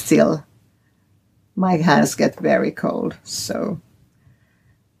time, but still, my hands get very cold. So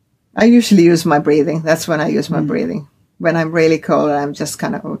I usually use my breathing. That's when I use my breathing. When I'm really cold, I'm just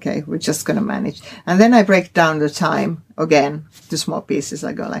kind of, okay, we're just going to manage. And then I break down the time again to small pieces.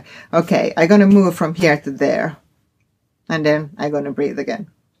 I go like, okay, I'm going to move from here to there. And then I'm going to breathe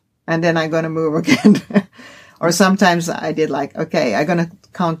again. And then I'm going to move again. Or sometimes I did like, okay, I'm going to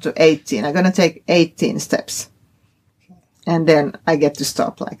count to 18. I'm going to take 18 steps. And then I get to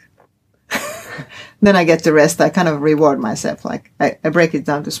stop, like. Then I get to rest. I kind of reward myself. Like I break it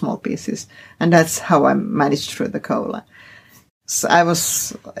down to small pieces. And that's how I managed through the cold. So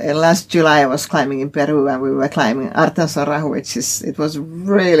last July I was climbing in Peru, and we were climbing Artanzarahu, it was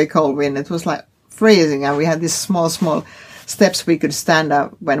really cold wind. It was like freezing, and we had these small steps we could stand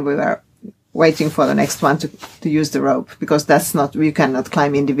up when we were waiting for the next one to use the rope, because you cannot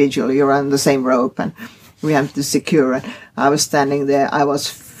climb individually. You're on the same rope, and we have to secure it. I was standing there. I was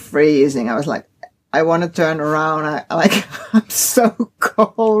freezing. I was like, I want to turn around. I'm so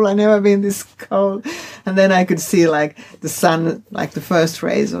cold. I've never been this cold. And then I could see like the sun, like the first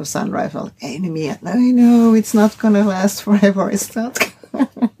rays of sunrise. I was like, hey, Mia, no, it's not going to last forever. It's not.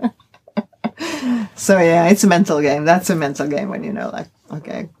 So yeah, it's a mental game. That's a mental game when you know, like,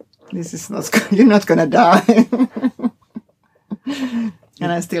 okay, this is not, you're not going to die.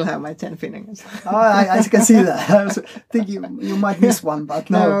 And I still have my 10 fingers. I can see that. I was thinking you might miss one, but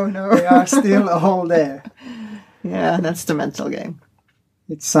no, they are still all there. Yeah, that's the mental game.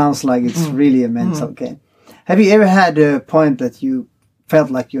 It sounds like it's really a mental game. Have you ever had a point that you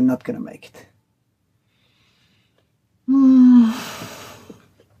felt like you're not going to make it?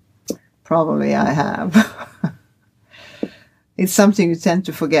 Probably I have. It's something you tend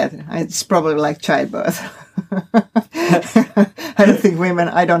to forget. It's probably like childbirth. I don't think women,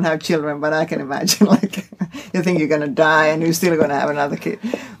 I don't have children, but I can imagine like you think you're going to die and you're still going to have another kid.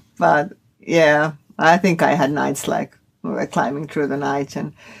 But yeah, I think I had nights like we were climbing through the night.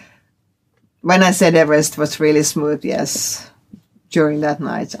 And when I said Everest was really smooth, yes, during that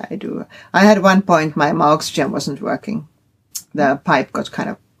night I do. I had one point my oxygen wasn't working. The pipe got kind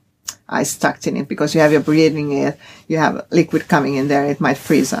of ice stuck in it because you have your breathing air, you have liquid coming in there, it might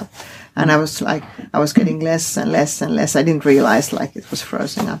freeze up. And I was getting less and less and less. I didn't realize like it was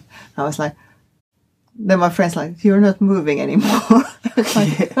frozen up. I was like, then my friend's like, you're not moving anymore.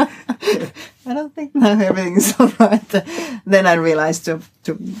 Like, I don't think now everything's all right. Then I realized to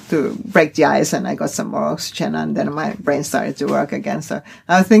break the ice and I got some more oxygen and then my brain started to work again. So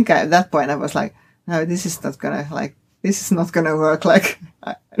I think at that point I was like, no, this is not gonna work. Like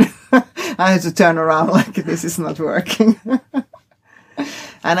I had to turn around like this is not working.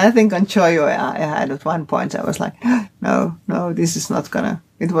 And I think on Choyo I had at one point I was like, no, this is not gonna.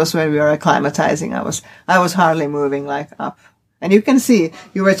 It was when we were acclimatizing. I was hardly moving like up. And you can see,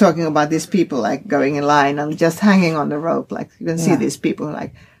 you were talking about these people like going in line and just hanging on the rope. Like you can see these people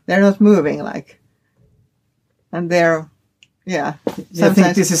like they're not moving like, and they're, yeah. I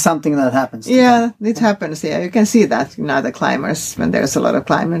think this is something that happens. Yeah, it happens. Yeah, you can see that in other climbers when there's a lot of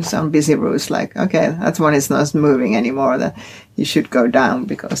climbers on busy routes. Like, okay, that one is not moving anymore. That you should go down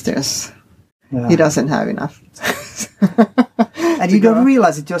because he doesn't have enough. And you don't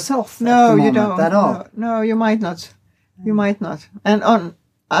realize it yourself. No, you don't at all. No, you might not. You might not. And on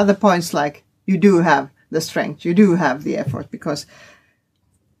other points, like you do have the strength, you do have the effort, because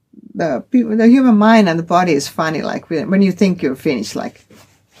the human mind and the body is funny. Like when you think you're finished, like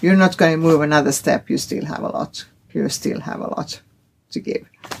you're not going to move another step, you still have a lot. You still have a lot to give.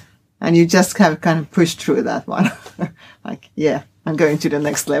 And you just have kind of pushed through that one. Like, yeah, I'm going to the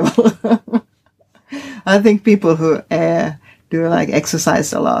next level. I think people who do like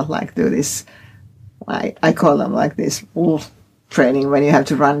exercise a lot, like do this, I call them like this training when you have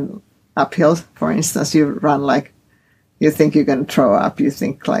to run uphill. For instance, you run like, you think you're going to throw up, you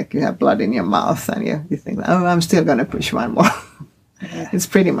think like you have blood in your mouth, and you think, oh, I'm still going to push one more. Yeah. It's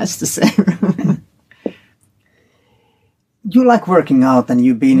pretty much the same. You like working out and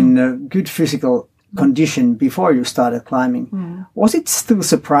you've been in a good physical condition before you started climbing. Was it still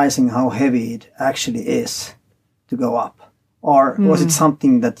surprising how heavy it actually is to go up? Or was it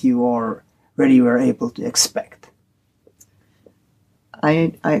something that you already were able to expect?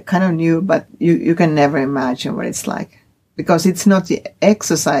 I kind of knew, but you can never imagine what it's like. Because it's not the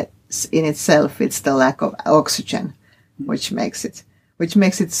exercise in itself, it's the lack of oxygen which makes it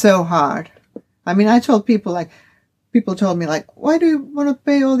so hard. I mean, I told people told me like, why do you want to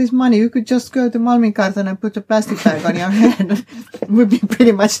pay all this money? You could just go to Malminkartan and put a plastic bag on your head. It would be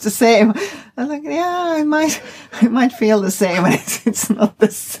pretty much the same. I was like, yeah, I might feel the same. It's not the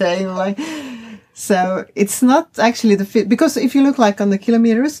same. Like, so it's not actually the fit, because if you look like on the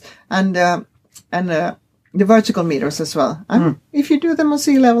kilometers and the vertical meters as well, if you do them on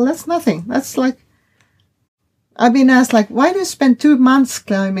sea level, that's nothing. That's like, I've been asked like, why do you spend 2 months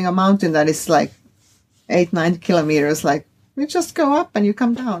climbing a mountain that is like 8-9 kilometers? Like, you just go up and you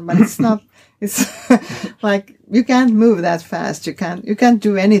come down, but it's not, it's like, you can't move that fast. You can't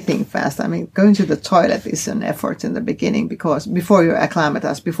do anything fast. I mean, going to the toilet is an effort in the beginning, because before you're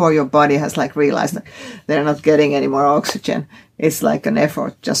acclimatized, before your body has like realized that they're not getting any more oxygen, it's like an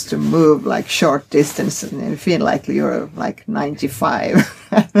effort just to move like short distance and you feel like you're like 95.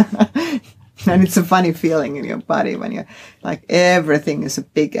 And it's a funny feeling in your body when you're like, everything is a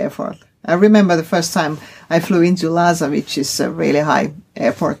big effort. I remember the first time I flew into Lhasa, which is a really high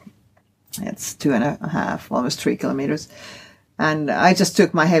airport. It's 2.5, almost 3 kilometers. And I just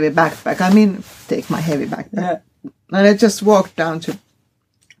took my heavy backpack. Take my heavy backpack. Yeah. And I just walked down to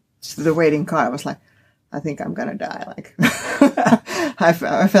the waiting car. I was like, I think I'm going to die. Like,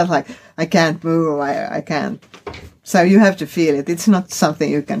 I felt like I can't move. I can't. So you have to feel it. It's not something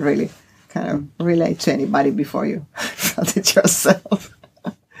you can really kind of relate to anybody before you felt it yourself.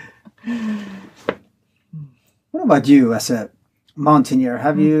 What about you as a mountaineer?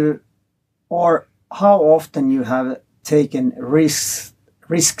 Have you, or how often you have taken risks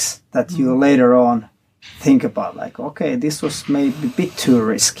that you later on think about like, okay, this was maybe a bit too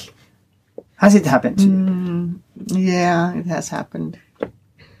risky? Has it happened to you? Yeah, it has happened.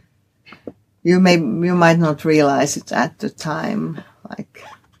 You might not realize it at the time, like,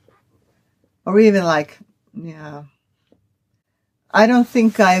 or even like, yeah. I don't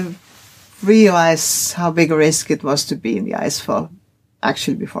think I realized how big a risk it was to be in the icefall,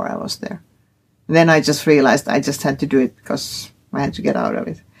 actually, before I was there. And then I just realized I just had to do it because I had to get out of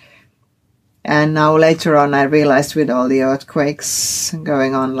it. And now later on, I realized with all the earthquakes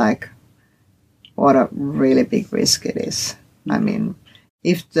going on, like, what a really big risk it is. I mean,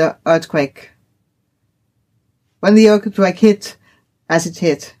 when the earthquake hit, as it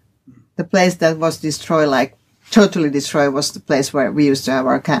hit, the place that was destroyed, like totally destroyed, was the place where we used to have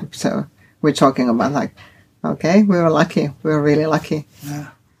our camp. So we're talking about like, okay, we were lucky. We were really lucky. Yeah.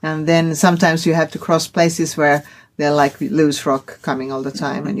 And then sometimes you have to cross places where they're like loose rock coming all the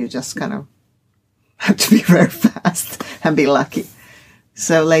time, and you just kind of have to be very fast and be lucky.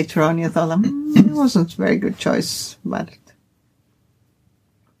 So later on you thought, it wasn't a very good choice, but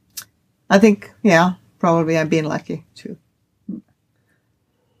I think, yeah, probably I've been lucky too.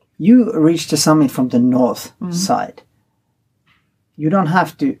 You reached the summit from the north side. You don't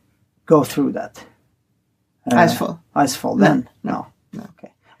have to go through that. Icefall then? No.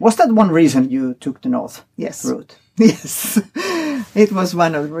 Okay. Was that one reason you took the north route? Yes. It was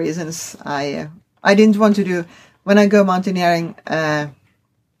one of the reasons I didn't want to do, when I go mountaineering, I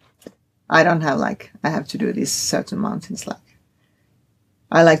don't have I have to do these certain mountains.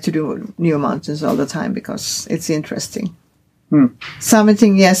 I like to do new mountains all the time because it's interesting.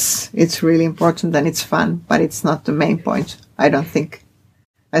 Summiting, yes, it's really important and it's fun, but it's not the main point. I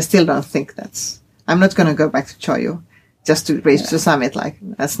still don't think I'm not going to go back to Choyu just to reach the summit.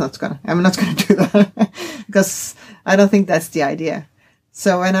 I'm not going to do that because I don't think that's the idea.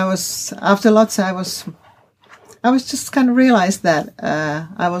 So when after Lhotse, I was just kind of realized that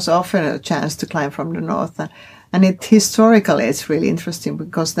I was offered a chance to climb from the north. And historically, it's really interesting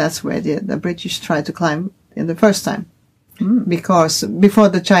because that's where the British tried to climb in the first time. Because before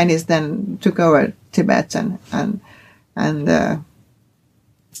the Chinese then took over Tibet and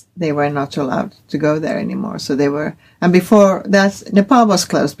they were not allowed to go there anymore. So and before that, Nepal was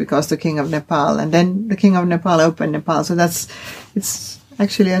closed because the King of Nepal, and then the King of Nepal opened Nepal. So it's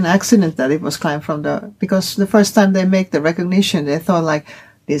actually an accident that it was climbed because the first time they make the recognition, they thought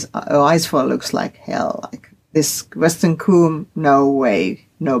this icefall looks like hell, this Western Coombe, no way,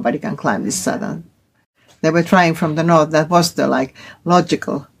 nobody can climb this southern. They were trying from the north. That was the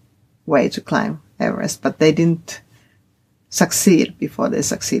logical way to climb Everest, but they didn't succeed before they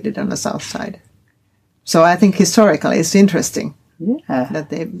succeeded on the south side. So I think historically it's interesting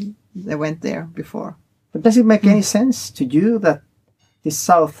that they went there before. But does it make any sense to you that the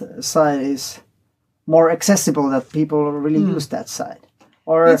south side is more accessible, that people really use that side?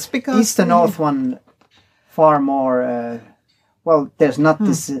 Or is the north one far more, there's not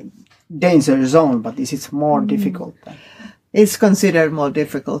this danger zone, but is it more difficult? It's considered more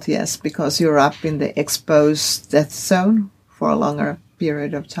difficult, yes, because you're up in the exposed death zone for a longer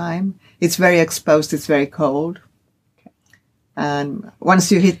period of time. It's very exposed, it's very cold. And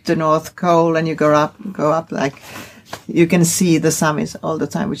once you hit the North Pole and you go up, you can see the summits all the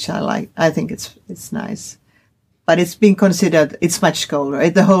time, which I like. I think it's nice. But it's been considered, it's much colder.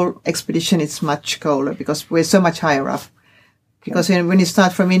 The whole expedition is much colder because we're so much higher up. Because when you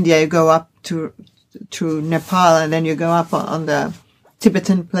start from India, you go up to Nepal, and then you go up on the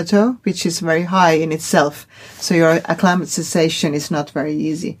Tibetan plateau, which is very high in itself. So your acclimatization is not very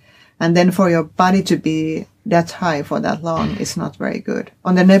easy. And then for your body to be that high for that long is not very good.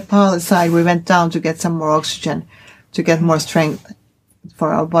 On the Nepal side, we went down to get some more oxygen, to get more strength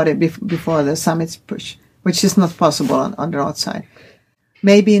for our body before the summits push, which is not possible on the north side.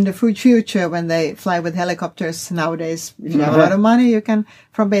 Maybe in the future, when they fly with helicopters nowadays, if you have a lot of money,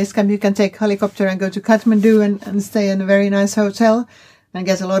 from base camp, you can take helicopter and go to Kathmandu and stay in a very nice hotel and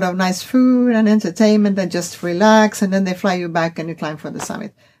get a lot of nice food and entertainment and just relax. And then they fly you back and you climb for the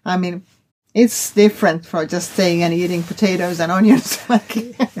summit. I mean, it's different for just staying and eating potatoes and onions.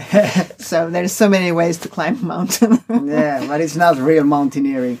 So there's so many ways to climb a mountain. Yeah, but it's not real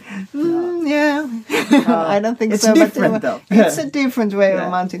mountaineering. No. Yeah, I don't think it's so. It's different, though. It's a different way of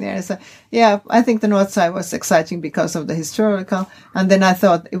mountaineering. So, yeah, I think the north side was exciting because of the historical, and then I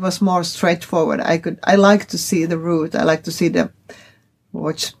thought it was more straightforward. I like to see the route. I like to see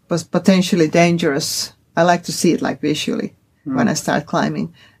which was potentially dangerous. I like to see it visually when I start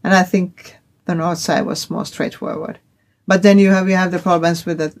climbing, and I think the north side was more straightforward. But then you have the problems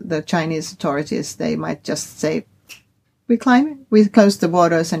with the Chinese authorities. They might just say, we climb. We close the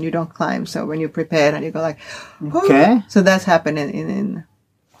borders and you don't climb. So when you prepare and you go like, oh. Okay. So that happened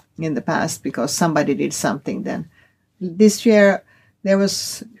in the past because somebody did something then. This year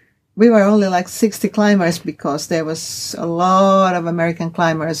we were only like 60 climbers because there was a lot of American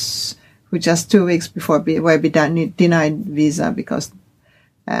climbers who just 2 weeks before were denied visa because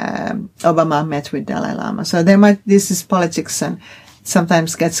Obama met with Dalai Lama. So this is politics and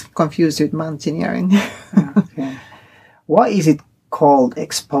sometimes gets confused with mountaineering. Okay. Why is it called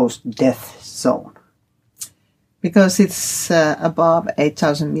exposed death zone? Because it's above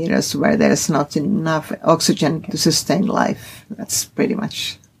 8,000 meters where there's not enough oxygen to sustain life. That's pretty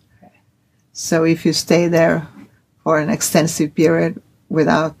much. So if you stay there for an extensive period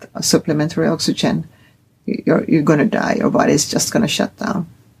without supplementary oxygen, you're going to die. Your body's just going to shut down.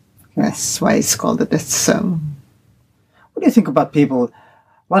 Okay. That's why it's called the death zone. What do you think about people?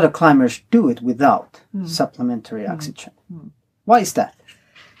 A lot of climbers do it without supplementary oxygen. Why is that?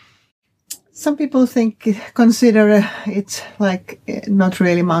 Some people consider it like not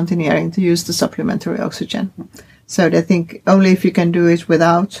really mountaineering to use the supplementary oxygen. So they think only if you can do it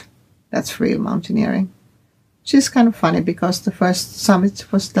without, that's real mountaineering. Which is kind of funny because the first summit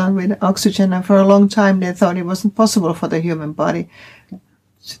was done with oxygen and for a long time they thought it wasn't possible for the human body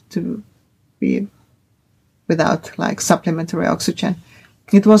to be without like supplementary oxygen.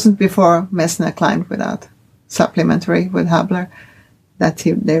 It wasn't before Messner climbed without supplementary with Habler that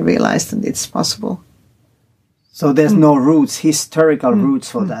they realized that it's possible. So there's no historical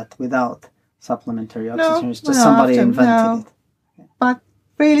roots for that without supplementary oxygen. It's just somebody invented it. But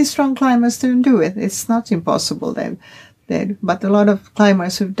really strong climbers don't do it. It's not impossible. But a lot of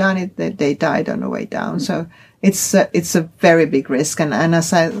climbers who've done it, they died on the way down. So it's a very big risk. And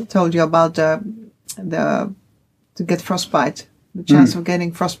as I told you about to get frostbite, the chance of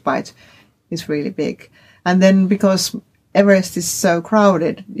getting frostbite is really big. And then because Everest is so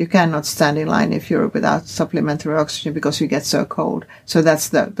crowded, you cannot stand in line if you're without supplementary oxygen because you get so cold. So that's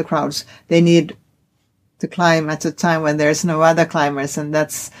the crowds. They need to climb at a time when there's no other climbers, and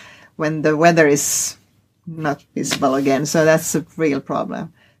that's when the weather is not visible again. So that's a real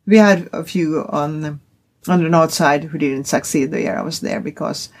problem. We had a few on the north side who didn't succeed the year I was there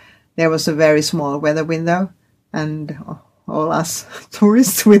because there was a very small weather window, and all us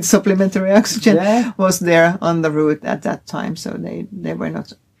tourists with supplementary oxygen was there on the route at that time, so they were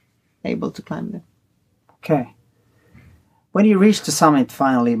not able to climb them. Okay. When you reached the summit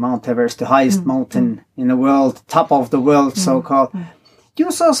finally, Mount Everest, the highest mountain in the world, top of the world so-called, you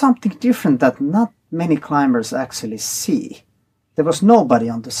saw something different that not many climbers actually see. There was nobody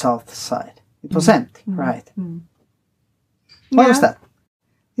on the south side. It was empty, right? Why was that?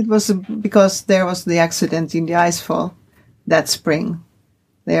 It was because there was the accident in the icefall that spring.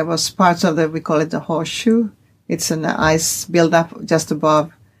 There was parts of we call it the horseshoe. It's an ice build-up just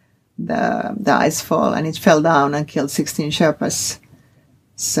above the icefall, and it fell down and killed 16 Sherpas.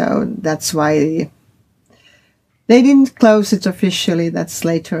 So that's why they didn't close it officially. That's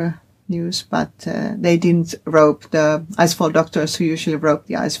later news, but they didn't rope the icefall doctors who usually rope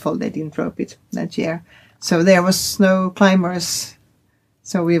the icefall. They didn't rope it that year. So there was no climbers.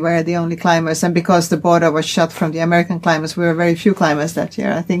 So we were the only climbers, and because the border was shut from the American climbers, we were very few climbers that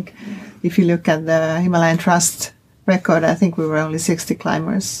year. I think if you look at the Himalayan Trust record, I think we were only 60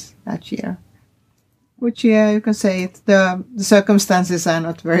 climbers that year. Which, you can say the circumstances are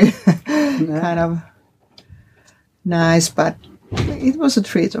not very kind of nice, but it was a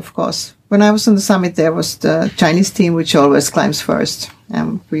treat, of course. When I was on the summit, there was the Chinese team, which always climbs first,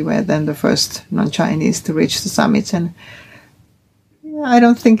 and we were then the first non-Chinese to reach the summit, and I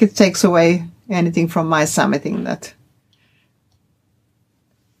don't think it takes away anything from my summiting that.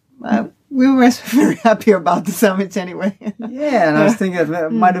 We were very happy about the summit anyway. Yeah, and I was thinking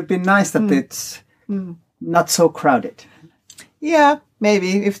it might have been nice that it's not so crowded. Yeah,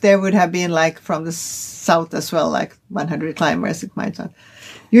 maybe if there would have been like from the south as well, like 100 climbers, it might not.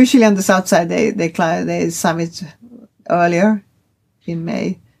 Usually on the south side, they summit earlier in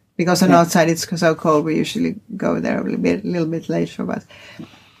May. Because on the outside it's so cold, we usually go there a little bit later. But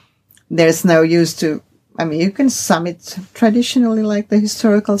there's no use to. I mean, you can summit traditionally, like the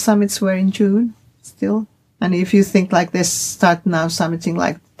historical summits were in June, still. And if you think like this, start now summiting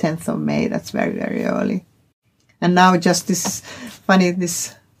like 10th of May, that's very, very early. And now just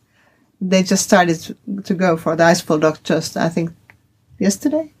they just started to go for the icefall doctors. I think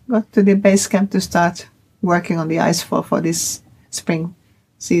yesterday got to the base camp to start working on the icefall for this spring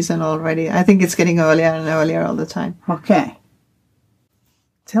season already. I think it's getting earlier and earlier all the time. Okay.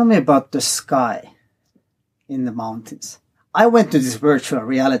 Tell me about the sky in the mountains. I went to this virtual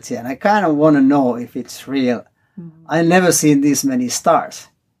reality and I kind of want to know if it's real I never seen this many stars,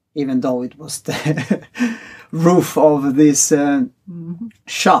 even though it was the roof of this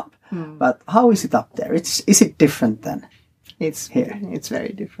shop. But how is it up there? Is it different than here? It's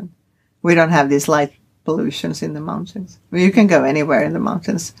very different. We don't have these light pollutions in the mountains. You can go anywhere in the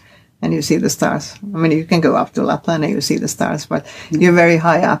mountains and you see the stars. I mean, you can go up to Lapland and you see the stars, but you're very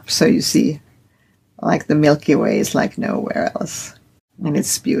high up, so you see like the Milky Way is like nowhere else. And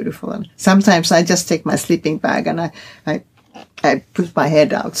it's beautiful. And sometimes I just take my sleeping bag and I put my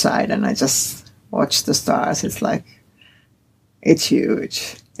head outside and I just watch the stars. It's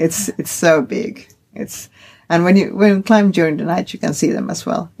huge. It's so big. And when you climb during the night, you can see them as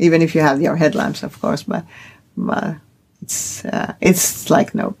well, even if you have your headlamps, of course. But it's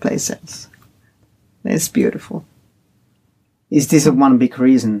like no place else. It's beautiful. Is this one big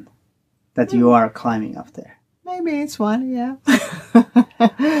reason that you are climbing up there? Maybe it's one, yeah.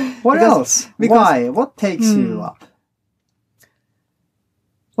 What else? Why? What takes you up?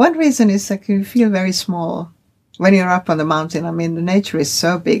 One reason is that you feel very small when you're up on the mountain. I mean, the nature is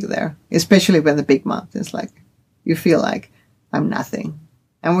so big there, especially when the big mountains, like, you feel like I'm nothing.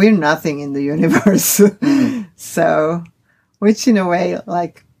 And we're nothing in the universe. So, which in a way,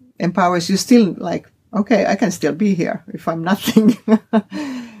 like, empowers you still, like, okay, I can still be here if I'm nothing.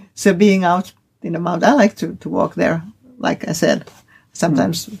 So being out in the mountain, I like to walk there. Like I said,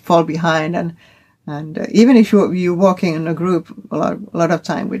 sometimes fall behind, and even if you're walking in a group, a lot of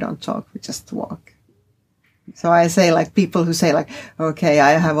time we don't talk, we just walk. So I say, like, people who say, like, okay,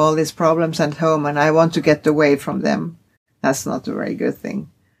 I have all these problems at home and I want to get away from them. That's not a very good thing,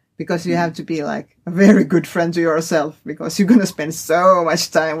 because you have to be like a very good friend to yourself, because you're going to spend so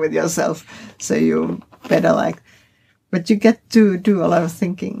much time with yourself. So you better but you get to do a lot of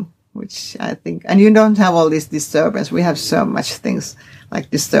thinking, which I think, and you don't have all this disturbance. We have so much things like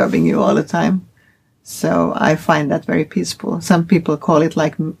disturbing you all the time. So I find that very peaceful. Some people call it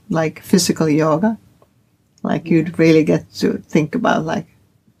like physical yoga. Like, you'd really get to think about like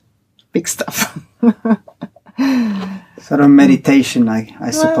big stuff. Sort of meditation,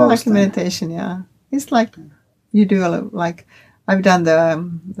 I suppose. Like meditation, yeah. It's like you do like I've done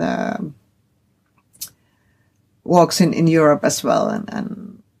the walks in Europe as well,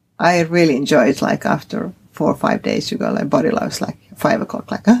 and I really enjoy it. Like, after 4 or 5 days, you go, like, body loves like 5 o'clock,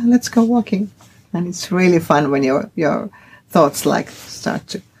 like, let's go walking, and it's really fun when your thoughts like start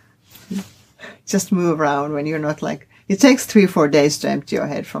to just move around, when you're not like, it takes 3 or 4 days to empty your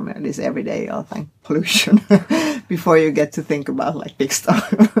head from this everyday pollution before you get to think about like big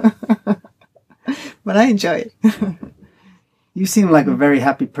stuff. But I enjoy it. You seem like a very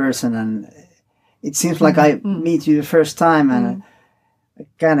happy person, and it seems like I meet you the first time, and I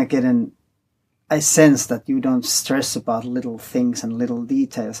kind of get I sense that you don't stress about little things and little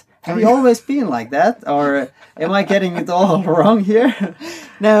details. Have you always been like that, or am I getting it all wrong here?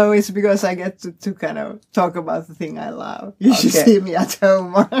 No, it's because I get to kind of talk about the thing I love. You should see me at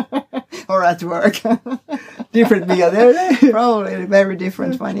home or at work. Different me there? Probably very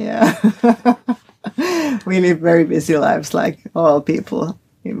different one, yeah. We live very busy lives, like all people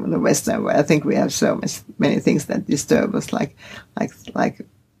in the Western world. I think we have many things that disturb us, like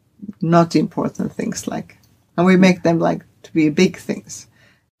not important things, and we make them like to be big things.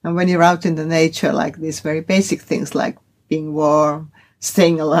 And when you're out in the nature, like these very basic things, like being warm,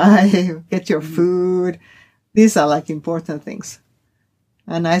 staying alive, get your food, these are like important things.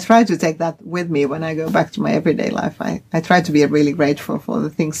 And I try to take that with me when I go back to my everyday life. I try to be really grateful for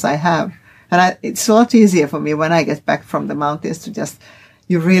the things I have. And it's a lot easier for me when I get back from the mountains to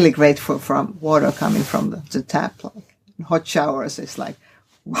you're really grateful for water coming from the tap. Like hot showers, it's like,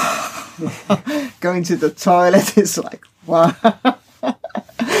 wow. Going to the toilet is like, wow.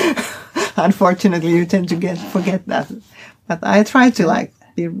 Unfortunately, you tend to forget that. But I try to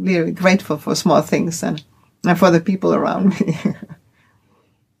be really grateful for small things and for the people around me.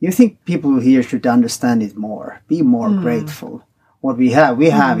 You think people here should understand it more, be more grateful? What we have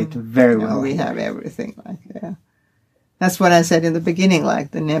it very well. We have everything. That's what I said in the beginning,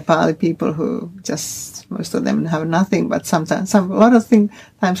 like the Nepali people who most of them have nothing, but a lot of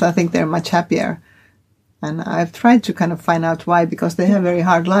times I think they're much happier. And I've tried to kind of find out why, because they have very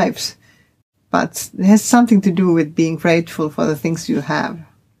hard lives. But it has something to do with being grateful for the things you have.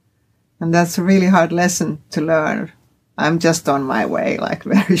 And that's a really hard lesson to learn. I'm just on my way, like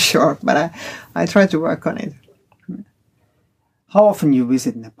very short, but I try to work on it. How often you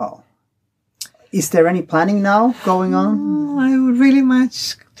visit Nepal? Is there any planning now going on? I would really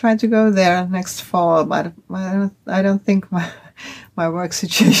much try to go there next fall, but I don't think my work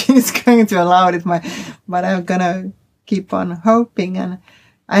situation is going to allow it. But I'm gonna keep on hoping, and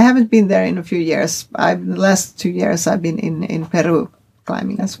I haven't been there in a few years. The last 2 years I've been in Peru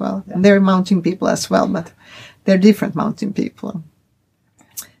climbing as well. And they're mountain people as well, but they're different mountain people.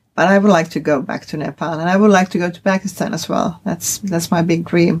 But I would like to go back to Nepal, and I would like to go to Pakistan as well. That's my big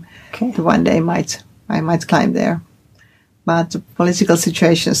dream. Okay. To one day I might climb there. But the political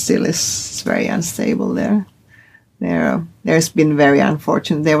situation still is very unstable there. There's been very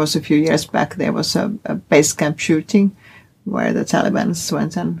unfortunate. There was a few years back, there was a base camp shooting where the Taliban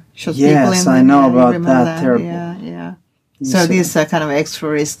went and shot people in. Yes, I know about that. Terrible. Yeah. So these are kind of extra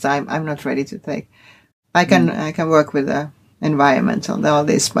risks I'm not ready to take. I can work with the environmental and all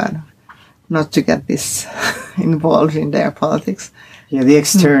this, but not to get this involved in their politics. Yeah, the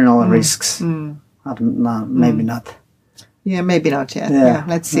external risks. Maybe not. Yeah, maybe not yet. Yeah,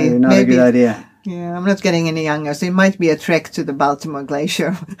 let's see. Maybe not a good idea. Yeah, I'm not getting any younger, so it might be a trek to the Baltimore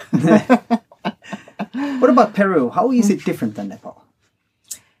Glacier. What about Peru? How is it different than Nepal?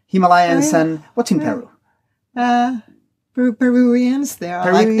 Himalayas and what's in Peru? Peruvians. They are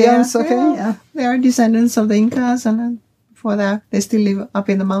Peruvians, They are descendants of the Incas, and before that, they still live up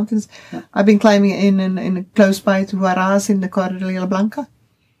in the mountains. Yeah. I've been climbing in close by to Huaraz in the Cordillera Blanca,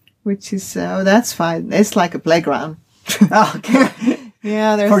 which is that's fine. It's like a playground. Okay.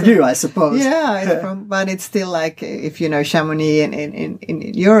 Yeah, for you, I suppose. Yeah, but it's still like if you know Chamonix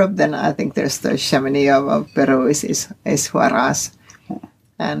in Europe, then I think there's the Chamonix of Peru is Huaraz,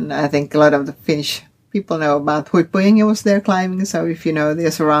 and I think a lot of the Finnish people know about Huippujengi was there climbing. So if you know the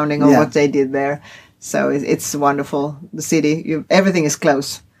surrounding of what they did there, so it's wonderful. The city, everything is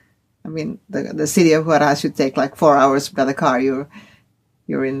close. I mean, the city of Huaraz should take like 4 hours by the car.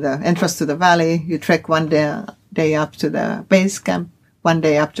 You're in the entrance to the valley. You trek one day up to the base camp. One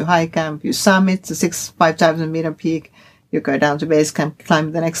day up to high camp, you summit the 5,000 meter peak, you go down to base camp,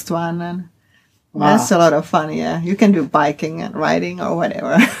 climb the next one, and that's a lot of fun, yeah. You can do biking and riding or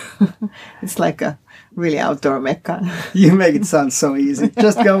whatever. It's like a really outdoor mecca. You make it sound so easy.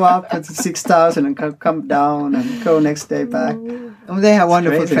 Just go up at 6,000 and come down and go next day back. They have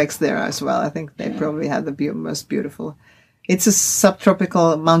wonderful treks there as well. I think they probably have the most beautiful. It's a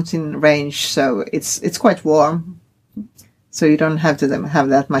subtropical mountain range, so it's quite warm. So you don't have to have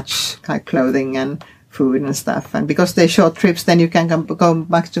that much clothing and food and stuff. And because they're short trips, then you can go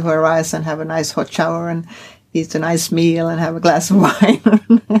back to Huaraz and have a nice hot shower and eat a nice meal and have a glass of wine.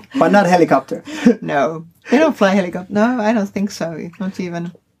 But not helicopter. No. They don't fly helicopter. No, I don't think so. Not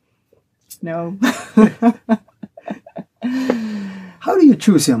even. No. How do you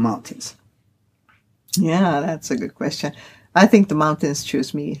choose your mountains? Yeah, that's a good question. I think the mountains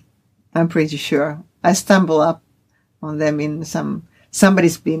choose me. I'm pretty sure. I stumble up on them in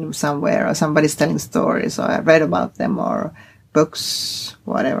somebody's been somewhere or somebody's telling stories or I read about them or books,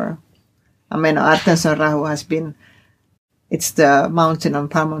 whatever. I mean, Artenson Rahu has been, it's the mountain on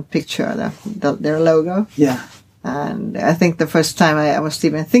Paramount Picture, their logo. Yeah. And I think the first time I was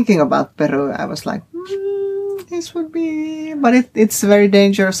even thinking about Peru, I was like, this would be, but it's very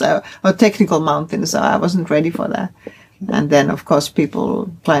dangerous, or technical mountain, so I wasn't ready for that. And then, of course,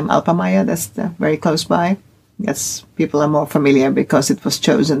 people climb Alpamaya, that's very close by. Yes, people are more familiar because it was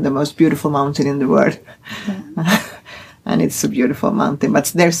chosen the most beautiful mountain in the world. Yeah. And it's a beautiful mountain, but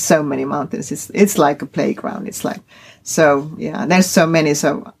there's so many mountains. It's like a playground. It's like, so yeah, there's so many.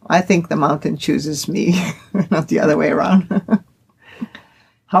 So I think the mountain chooses me, not the other way around.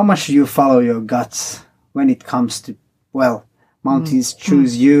 How much do you follow your guts when it comes to, mountains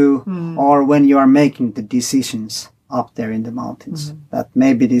choose you, or when you are making the decisions up there in the mountains, that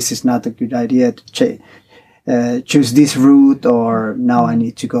maybe this is not a good idea to choose this route, or now I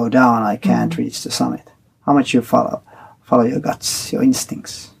need to go down, I can't reach the summit? How much you follow your guts, your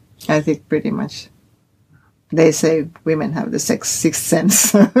instincts? I think pretty much. They say women have the sixth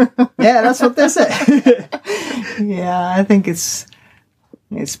sense. Yeah, that's what they say. Yeah, I think it's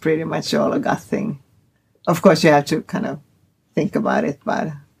pretty much all a gut thing. Of course, you have to kind of think about it, but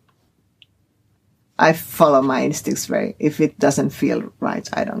I follow my instincts if it doesn't feel right,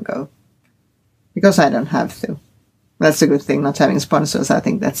 I don't go. Because I don't have to. That's a good thing, not having sponsors. I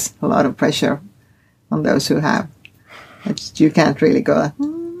think that's a lot of pressure on those who have. You can't really go,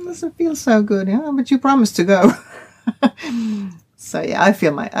 doesn't feel so good. Yeah, but you promised to go. So yeah, I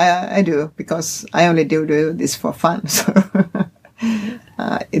feel I do, because I only do this for fun. So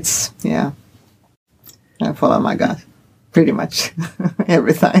I follow my gut pretty much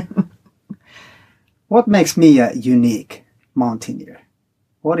every time. What makes me a unique mountaineer?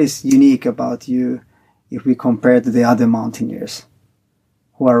 What is unique about you if we compare to the other mountaineers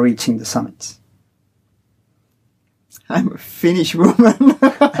who are reaching the summits? I'm a Finnish woman.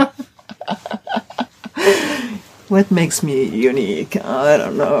 What makes me unique? I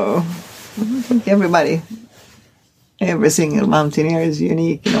don't know. I think every single mountaineer is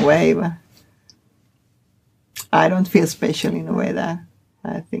unique in a way, but I don't feel special in a way that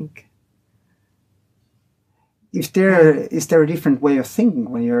I think. Is there a different way of thinking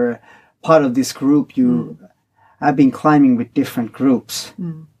when you're part of this group? You have been climbing with different groups.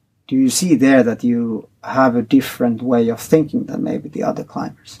 Do you see there that you have a different way of thinking than maybe the other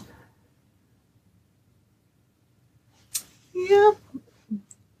climbers? Yeah.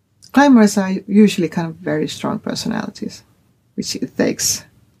 Climbers are usually kind of very strong personalities, which it takes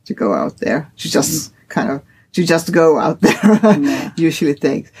to go out there. To just go out there usually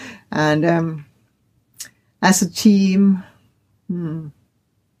takes. And as a team, we're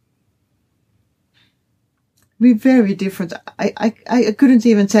very different. I couldn't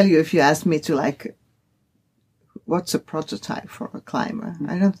even tell you if you asked me to like, what's a prototype for a climber?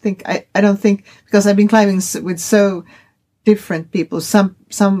 I don't think because I've been climbing with so different people.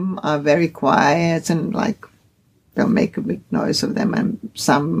 Some are very quiet and like don't make a big noise of them, and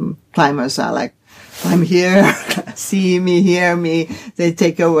some climbers are like, I'm here, see me, hear me. They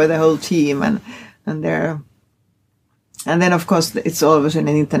take over the whole team, and then of course it's always an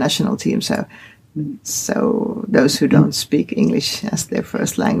international team. So those who don't speak English as their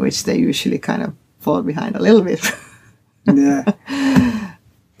first language, they usually kind of fall behind a little bit. Yeah.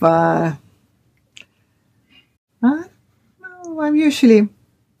 But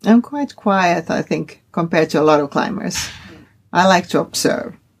I'm quite quiet, I think, compared to a lot of climbers. I like to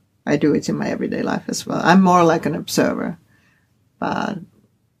observe. I do it in my everyday life as well. I'm more like an observer. But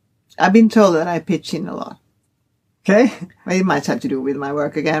I've been told that I pitch in a lot. Okay. Well, it might have to do with my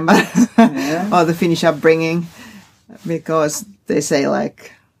work again, but or the Finnish upbringing, because they say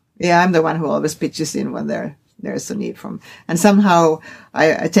like, yeah, I'm the one who always pitches in when there's a need from. And somehow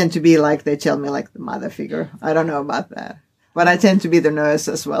I tend to be like, they tell me like the mother figure. I don't know about that. But I tend to be the nurse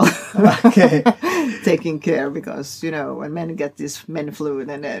as well. Okay. Taking care, because, when men get this men flu,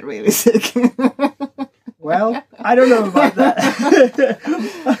 then they're really sick. Well, I don't know about that.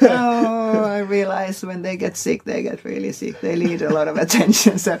 Oh, I realize when they get sick, they get really sick. They need a lot of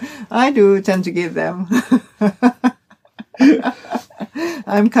attention. So I do tend to give them.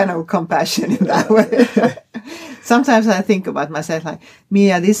 I'm kind of compassionate in that way. Sometimes I think about myself like,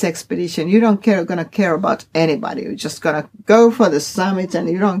 Mia, this expedition, you don't gonna care about anybody. You're just gonna go for the summit and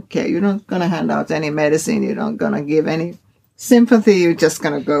you don't care. You're not gonna hand out any medicine. You're not gonna give any sympathy. You're just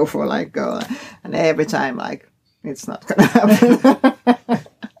gonna go. And every time, like, it's not gonna happen.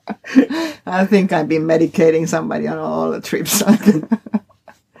 I think I've been medicating somebody on all the trips.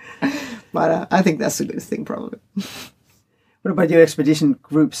 But I think that's a good thing, probably. What about your expedition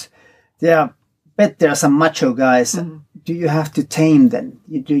groups? Bet there are some macho guys. Mm-hmm. Do you have to tame them?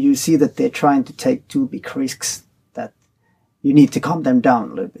 Do you see that they're trying to take too big risks, that you need to calm them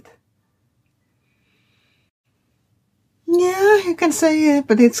down a little bit? Yeah, you can say it,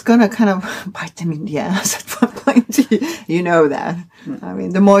 but it's gonna kind of bite them in the ass at one point. You know that. Mm. I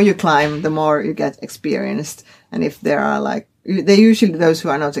mean, the more you climb, the more you get experienced. And if there are like, they usually, those who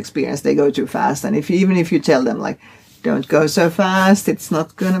are not experienced, they go too fast. And even if you tell them like, don't go so fast, it's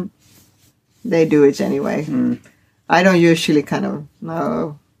not gonna, they do it anyway. Mm. I don't usually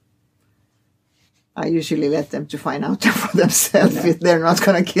no. I usually let them to find out for themselves if they're not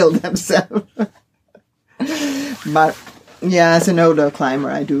gonna kill themselves. But yeah, as an older climber,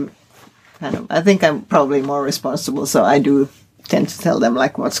 I do I think I'm probably more responsible, so I do tend to tell them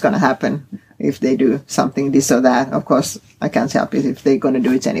like what's going to happen if they do something, this or that. Of course, I can't help it if they're going to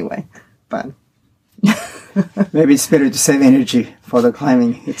do it anyway, but maybe it's better to save energy for the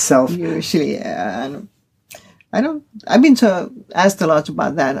climbing itself. Usually, yeah. And I've been asked a lot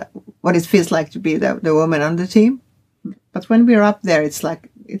about that, what it feels like to be the woman on the team. But when we're up there, it's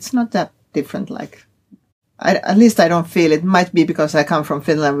like, it's not that different. Like, at least I don't feel it. Might be because I come from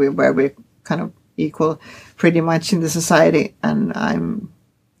Finland, where we're kind of equal pretty much in the society. And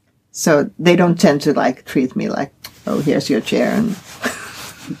so they don't tend to like treat me like, oh, here's your chair. And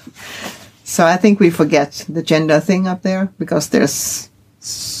so I think we forget the gender thing up there because there's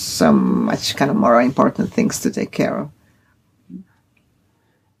so much kind of more important things to take care of.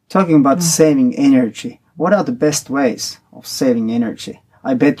 Talking about saving energy, what are the best ways of saving energy?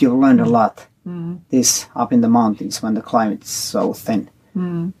 I bet you've learned a lot this up in the mountains when the climate is so thin.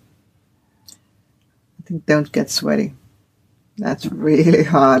 I think don't get sweaty. That's really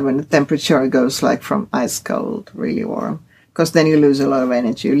hard when the temperature goes like from ice cold, really warm. Because then you lose a lot of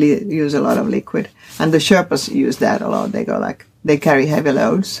energy, you use a lot of liquid. And the Sherpas use that a lot. They go like, they carry heavy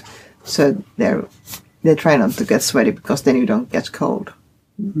loads. So they try not to get sweaty because then you don't get cold.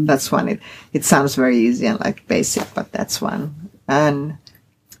 That's one. It sounds very easy and like basic, but that's one. And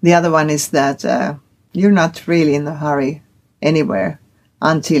the other one is that you're not really in a hurry anywhere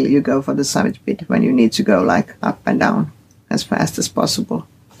until you go for the summit bit, when you need to go like up and down as fast as possible.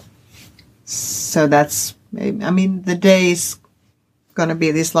 So that's, I mean, the day is going to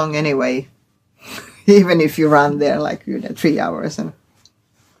be this long anyway, even if you run there like 3 hours. And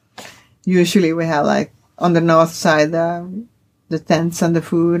usually we have like on the north side, the tents and the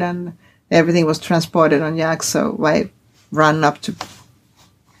food and everything was transported on yaks. So I run up to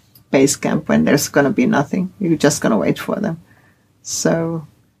base camp when there's going to be nothing. You're just going to wait for them. So,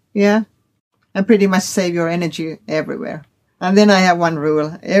 yeah, and pretty much save your energy everywhere. And then I have one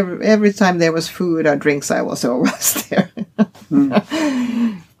rule. Every time there was food or drinks, I was always there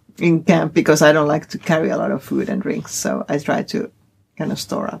in camp, because I don't like to carry a lot of food and drinks. So I try to kind of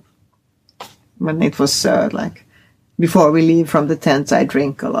store up. When it was like before we leave from the tent, I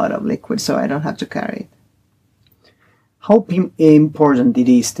drink a lot of liquid so I don't have to carry it. How important it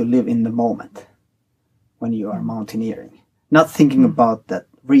is to live in the moment when you are mountaineering? Not thinking about that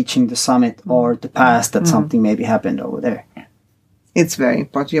reaching the summit or the past, that something maybe happened over there. It's very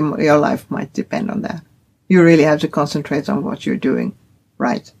important. Your life might depend on that. You really have to concentrate on what you're doing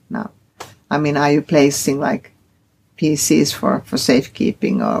right now. I mean, are you placing like PCs for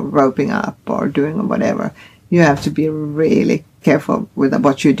safekeeping or roping up or doing whatever? You have to be really careful with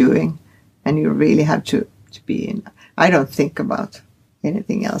what you're doing, and you really have to be in. I don't think about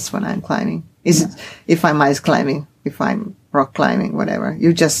anything else when I'm climbing. If I'm ice climbing, if I'm rock climbing, whatever.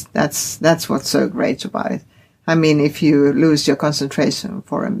 That's what's so great about it. I mean, if you lose your concentration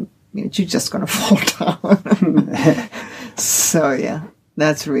for a minute, you're just going to fall down. So, yeah,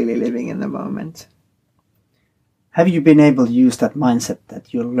 that's really living in the moment. Have you been able to use that mindset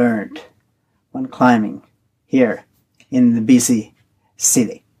that you learned when climbing here in the busy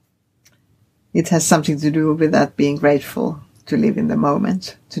city? It has something to do with that, being grateful, to live in the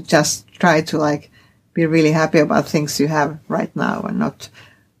moment, to just try to like be really happy about things you have right now and not.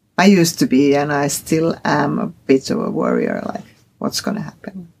 I used to be, and I still am, a bit of a worrier, like what's going to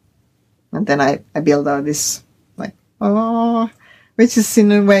happen. And then I build out this like, which is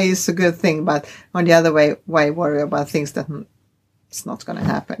in a way is a good thing, but on the other way, why worry about things that it's not going to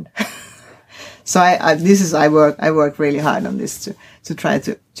happen? So I work really hard on this to try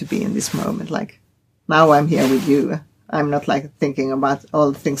to be in this moment. Like now I'm here with you. I'm not like thinking about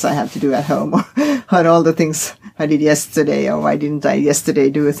all the things I have to do at home or all the things I did yesterday, or why didn't I yesterday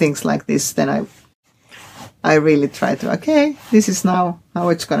do things like this. Then I really try to, okay, this is now how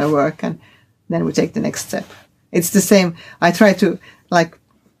it's going to work. And then we take the next step. It's the same. I try to, like,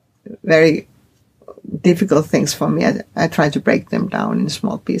 very difficult things for me, I try to break them down in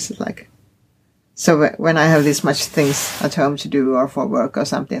small pieces. Like, so when I have this much things at home to do or for work or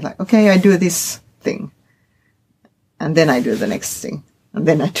something, like, okay, I do this thing. And then I do the next thing. And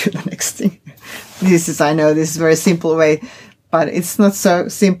then I do the next thing. I know this is a very simple way, but it's not so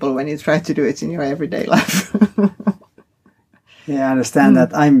simple when you try to do it in your everyday life. Yeah, I understand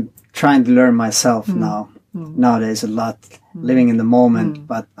that. I'm trying to learn myself nowadays a lot, living in the moment,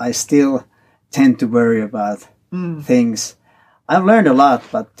 but I still tend to worry about things. I've learned a lot,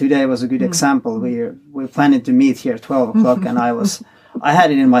 but today was a good example. We're planning to meet here at 12 o'clock, and I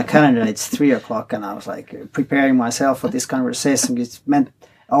had it in my calendar. It's 3 o'clock, and I was like preparing myself for this conversation. It meant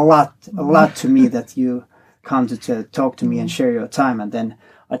a lot to me that you come to talk to me and share your time. And then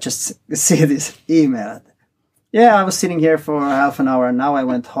I just see this email. Yeah, I was sitting here for half an hour, and now I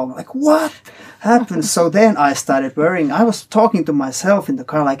went home. Like, what happened? So then I started worrying. I was talking to myself in the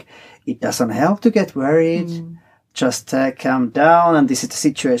car, like, it doesn't help to get worried. Just calm down, and this is the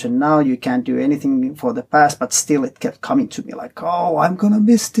situation now. You can't do anything for the past, but still it kept coming to me like, oh, I'm gonna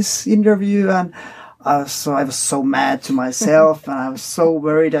miss this interview. And I was so mad to myself, and I was so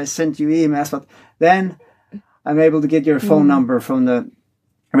worried. I sent you emails, but then I'm able to get your phone number from the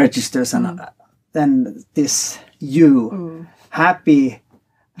registers, and then this happy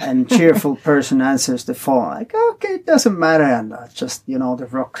and cheerful person answers the phone. Like, okay, it doesn't matter. And I just, the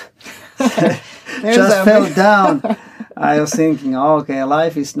rock just fell down. I was thinking, okay,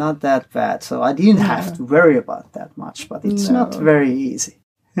 life is not that bad. So I didn't have to worry about that much, but it's not very easy.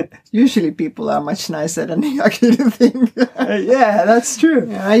 Usually people are much nicer than you actually think. Yeah, that's true.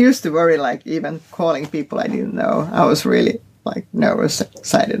 Yeah, I used to worry, like, even calling people I didn't know. I was really, like, nervous,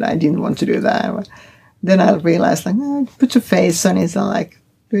 excited. I didn't want to do that. But then I realized, like, put your face on it and, like,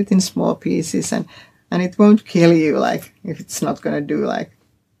 do it in small pieces, and it won't kill you, like, if it's not going to do, like.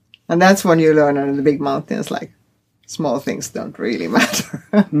 And that's when you learn on the big mountains, like, small things don't really matter.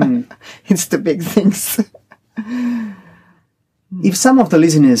 It's the big things. If some of the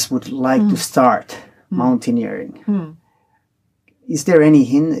listeners would like to start mountaineering, is there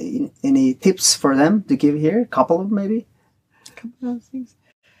any tips for them to give here? Couple maybe? Couple of things.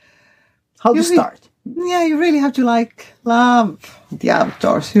 How to start? Yeah, you really have to love the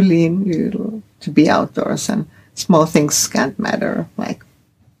outdoors. You lean to be outdoors, and small things can't matter. Like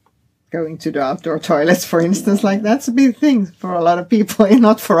going to the outdoor toilets, for instance, like that's a big thing for a lot of people.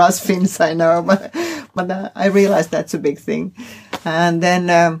 Not for us Finns, I know, but I realize that's a big thing. And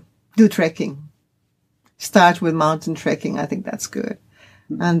then do trekking. Start with mountain trekking. I think that's good.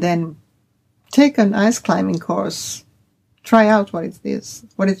 And then take an ice climbing course. Try out what it is,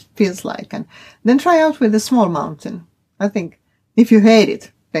 what it feels like, and then try out with a small mountain. I think if you hate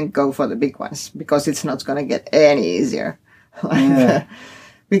it, then go for the big ones, because it's not going to get any easier.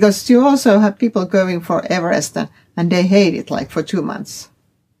 Because you also have people going for Everest and they hate it like for 2 months.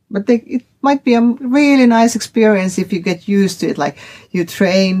 But it might be a really nice experience if you get used to it. Like you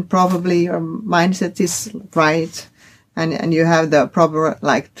train, probably your mindset is right, and you have the proper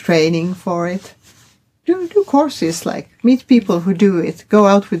like training for it. Do courses, like meet people who do it, go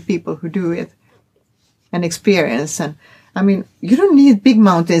out with people who do it, and experience. And I mean, you don't need big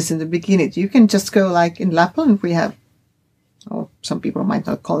mountains in the beginning. You can just go like in Lapland. We have, some people might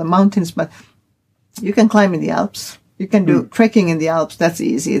not call them mountains, but you can climb in the Alps. You can do trekking in the Alps. That's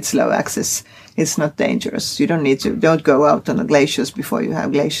easy. It's low access. It's not dangerous. You don't go out on the glaciers before you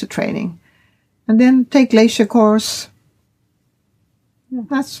have glacier training. And then take glacier course. Yeah,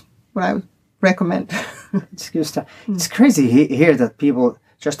 that's what I would recommend. It's good stuff. It's crazy here that people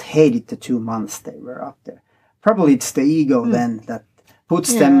just hated the 2 months they were up there. Probably it's the ego then that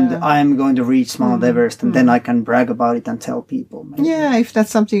puts them, I'm going to reach Mount Everest, and then I can brag about it and tell people. Maybe. Yeah, if that's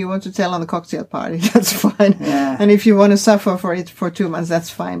something you want to tell on the cocktail party, that's fine. Yeah. And if you want to suffer for it for 2 months, that's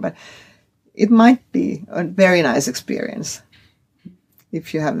fine. But it might be a very nice experience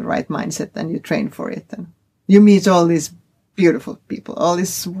if you have the right mindset and you train for it. And you meet all these beautiful people, all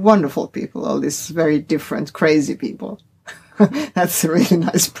these wonderful people, all these very different, crazy people. That's a really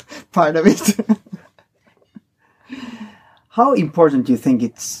nice part of it. How important do you think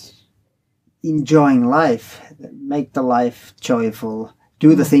it's enjoying life, make the life joyful,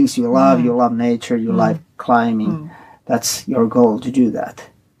 do the things you love nature, you like climbing. That's your goal, to do that,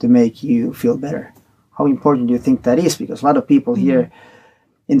 to make you feel better. How important do you think that is? Because a lot of people here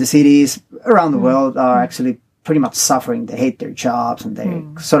in the cities around the world are actually pretty much suffering. They hate their jobs and they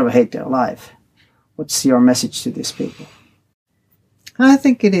sort of hate their life. What's your message to these people? I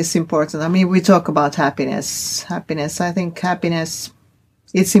think it is important. I mean, we talk about happiness. I think happiness,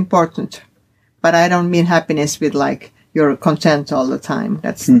 it's important. But I don't mean happiness with like you're content all the time.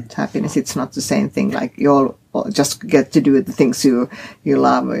 That's not happiness. It's not the same thing. Like you all just get to do the things you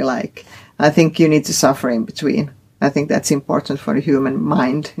love or you like. I think you need to suffer in between. I think that's important for the human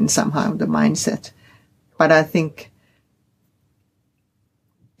mind in somehow, the mindset. But I think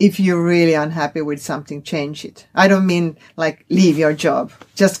if you're really unhappy with something, change it. I don't mean like leave your job.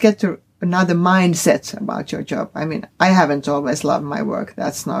 Just get to another mindset about your job. I mean, I haven't always loved my work.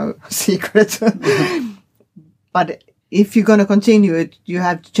 That's no secret. But if you're going to continue it, you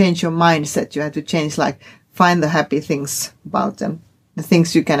have to change your mindset. You have to change, like, find the happy things about them, the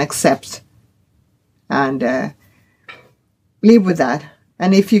things you can accept, and live with that.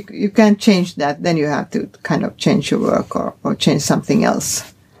 And if you can't change that, then you have to kind of change your work or change something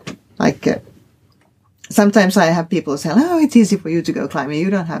else. Like, sometimes I have people say, oh, it's easy for you to go climbing.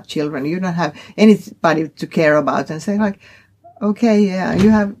 You don't have children. You don't have anybody to care about. And say, like, okay, yeah, you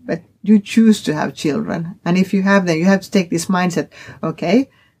have, but you choose to have children. And if you have them, you have to take this mindset.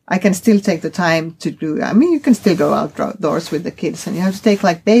 Okay, I can still take the time to do, I mean, you can still go outdoors with the kids, and you have to take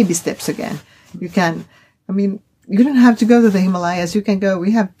like baby steps again. You can, I mean, you don't have to go to the Himalayas. You can go,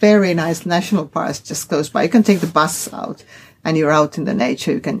 we have very nice national parks just close by. You can take the bus out and you're out in the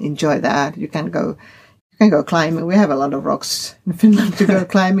nature. You can enjoy that. You can go climbing. We have a lot of rocks in Finland to go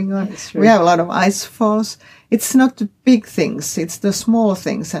climbing on. We have a lot of ice falls. It's not the big things. It's the small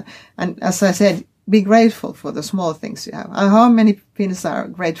things. And as I said, be grateful for the small things you have. How many Finns are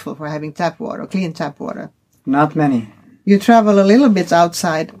grateful for having tap water, clean tap water? Not many. You travel a little bit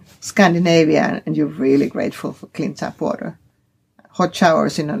outside Scandinavia and you're really grateful for clean tap water. Hot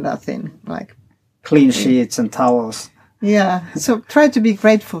showers in another thing, like clean sheets and towels. Yeah, so try to be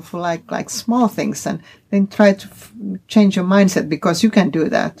grateful for like small things, and then try to change your mindset, because you can do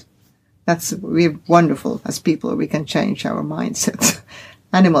that. We're wonderful as people. We can change our mindset.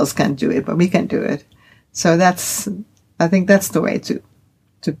 Animals can't do it, but we can do it. So I think that's the way to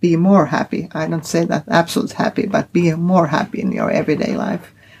be more happy. I don't say that absolute happy, but be more happy in your everyday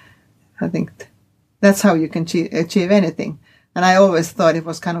life. I think that's how you can achieve anything. And I always thought it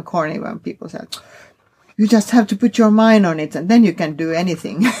was kind of corny when people said, you just have to put your mind on it and then you can do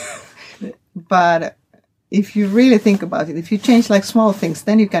anything. But if you really think about it, if you change like small things,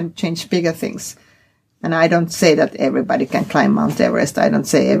 then you can change bigger things. And I don't say that everybody can climb Mount Everest. I don't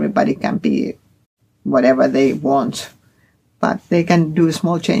say everybody can be whatever they want, but they can do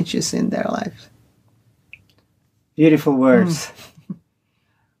small changes in their lives. Beautiful words.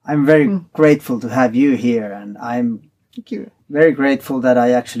 I'm very grateful to have you here, and I'm Thank you. very grateful that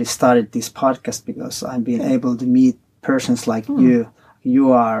I actually started this podcast because I've been able to meet persons like you.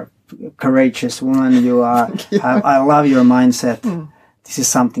 You are a courageous woman. You are. I love your mindset. This is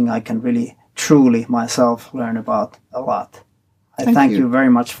something I can really, truly myself learn about a lot. I thank you very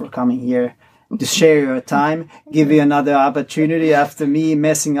much for coming here to share your time, give you another opportunity after me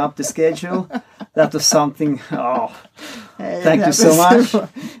messing up the schedule. That was something. Thank you so much.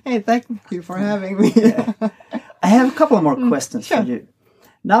 Hey, thank you for having me. I have a couple more questions for you.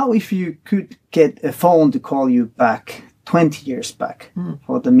 Now, if you could get a phone to call you back 20 years back,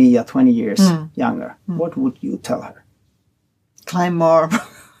 for the Mia 20 years younger, what would you tell her? Climb more.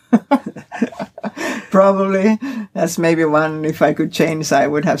 Probably. That's maybe one. If I could change, I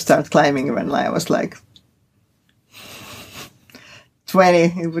would have started climbing when I was like 20.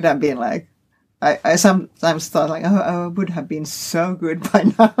 It would have been like, I sometimes thought like, oh, I would have been so good by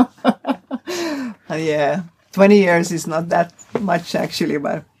now. Yeah, 20 years is not that much actually,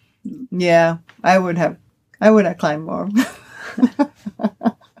 but yeah, I would have climbed more.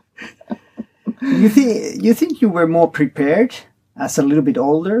 You think you were more prepared as a little bit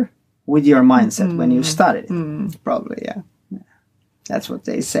older with your mindset when you started it? Probably, yeah. That's what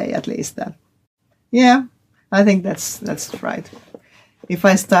they say, at least that. Yeah, I think that's right. If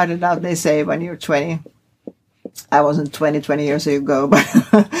I started out, they say when you're 20, I wasn't 20 years ago,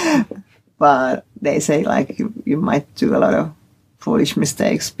 but they say like you might do a lot of foolish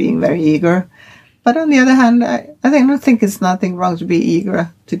mistakes being very eager. But on the other hand, I don't think it's nothing wrong to be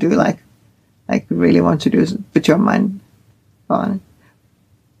eager to do like really want to do, put your mind on it.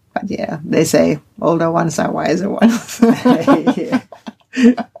 But yeah, they say older ones are wiser ones.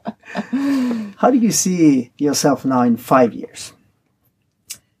 How do you see yourself now in 5 years?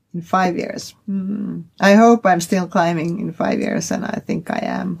 In 5 years? I hope I'm still climbing in 5 years, and I think I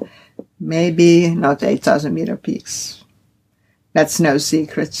am. Maybe not 8,000 meter peaks. That's no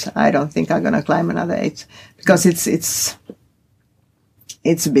secret. I don't think I'm going to climb another 8 because it's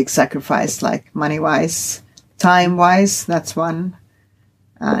a big sacrifice, like money-wise, time-wise, that's one.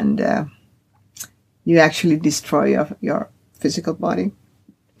 And you actually destroy your physical body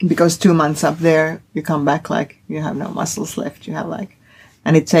because 2 months up there, you come back like you have no muscles left. You have like,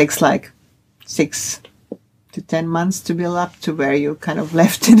 and it takes like 6 to 10 months to build up to where you kind of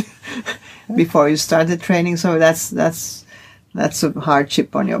left it before you started training. So that's a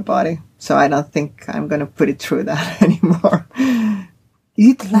hardship on your body. So I don't think I'm going to put it through that anymore.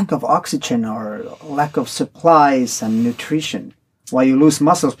 Is it lack of oxygen or lack of supplies and nutrition? Why you lose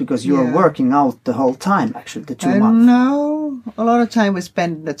muscles because you are working out the whole time, actually, the 2 months? No, a lot of time we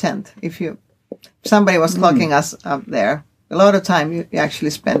spend in the tent. If somebody was clocking us up there, a lot of time you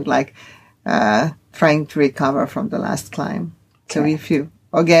actually spend like trying to recover from the last climb. Okay. So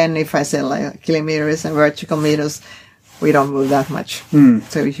if I say like kilometers and vertical meters, we don't move that much.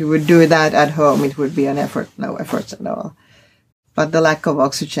 So if you would do that at home, it would be an effort, no effort at all. But the lack of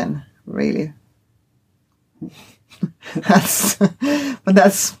oxygen, really. That's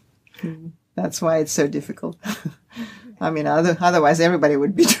why it's so difficult. I mean, otherwise everybody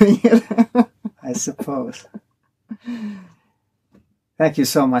would be doing it. I suppose. Thank you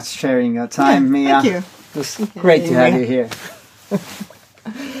so much for sharing your time, Mia. Thank you. It was great to have you here.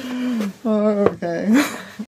 Okay.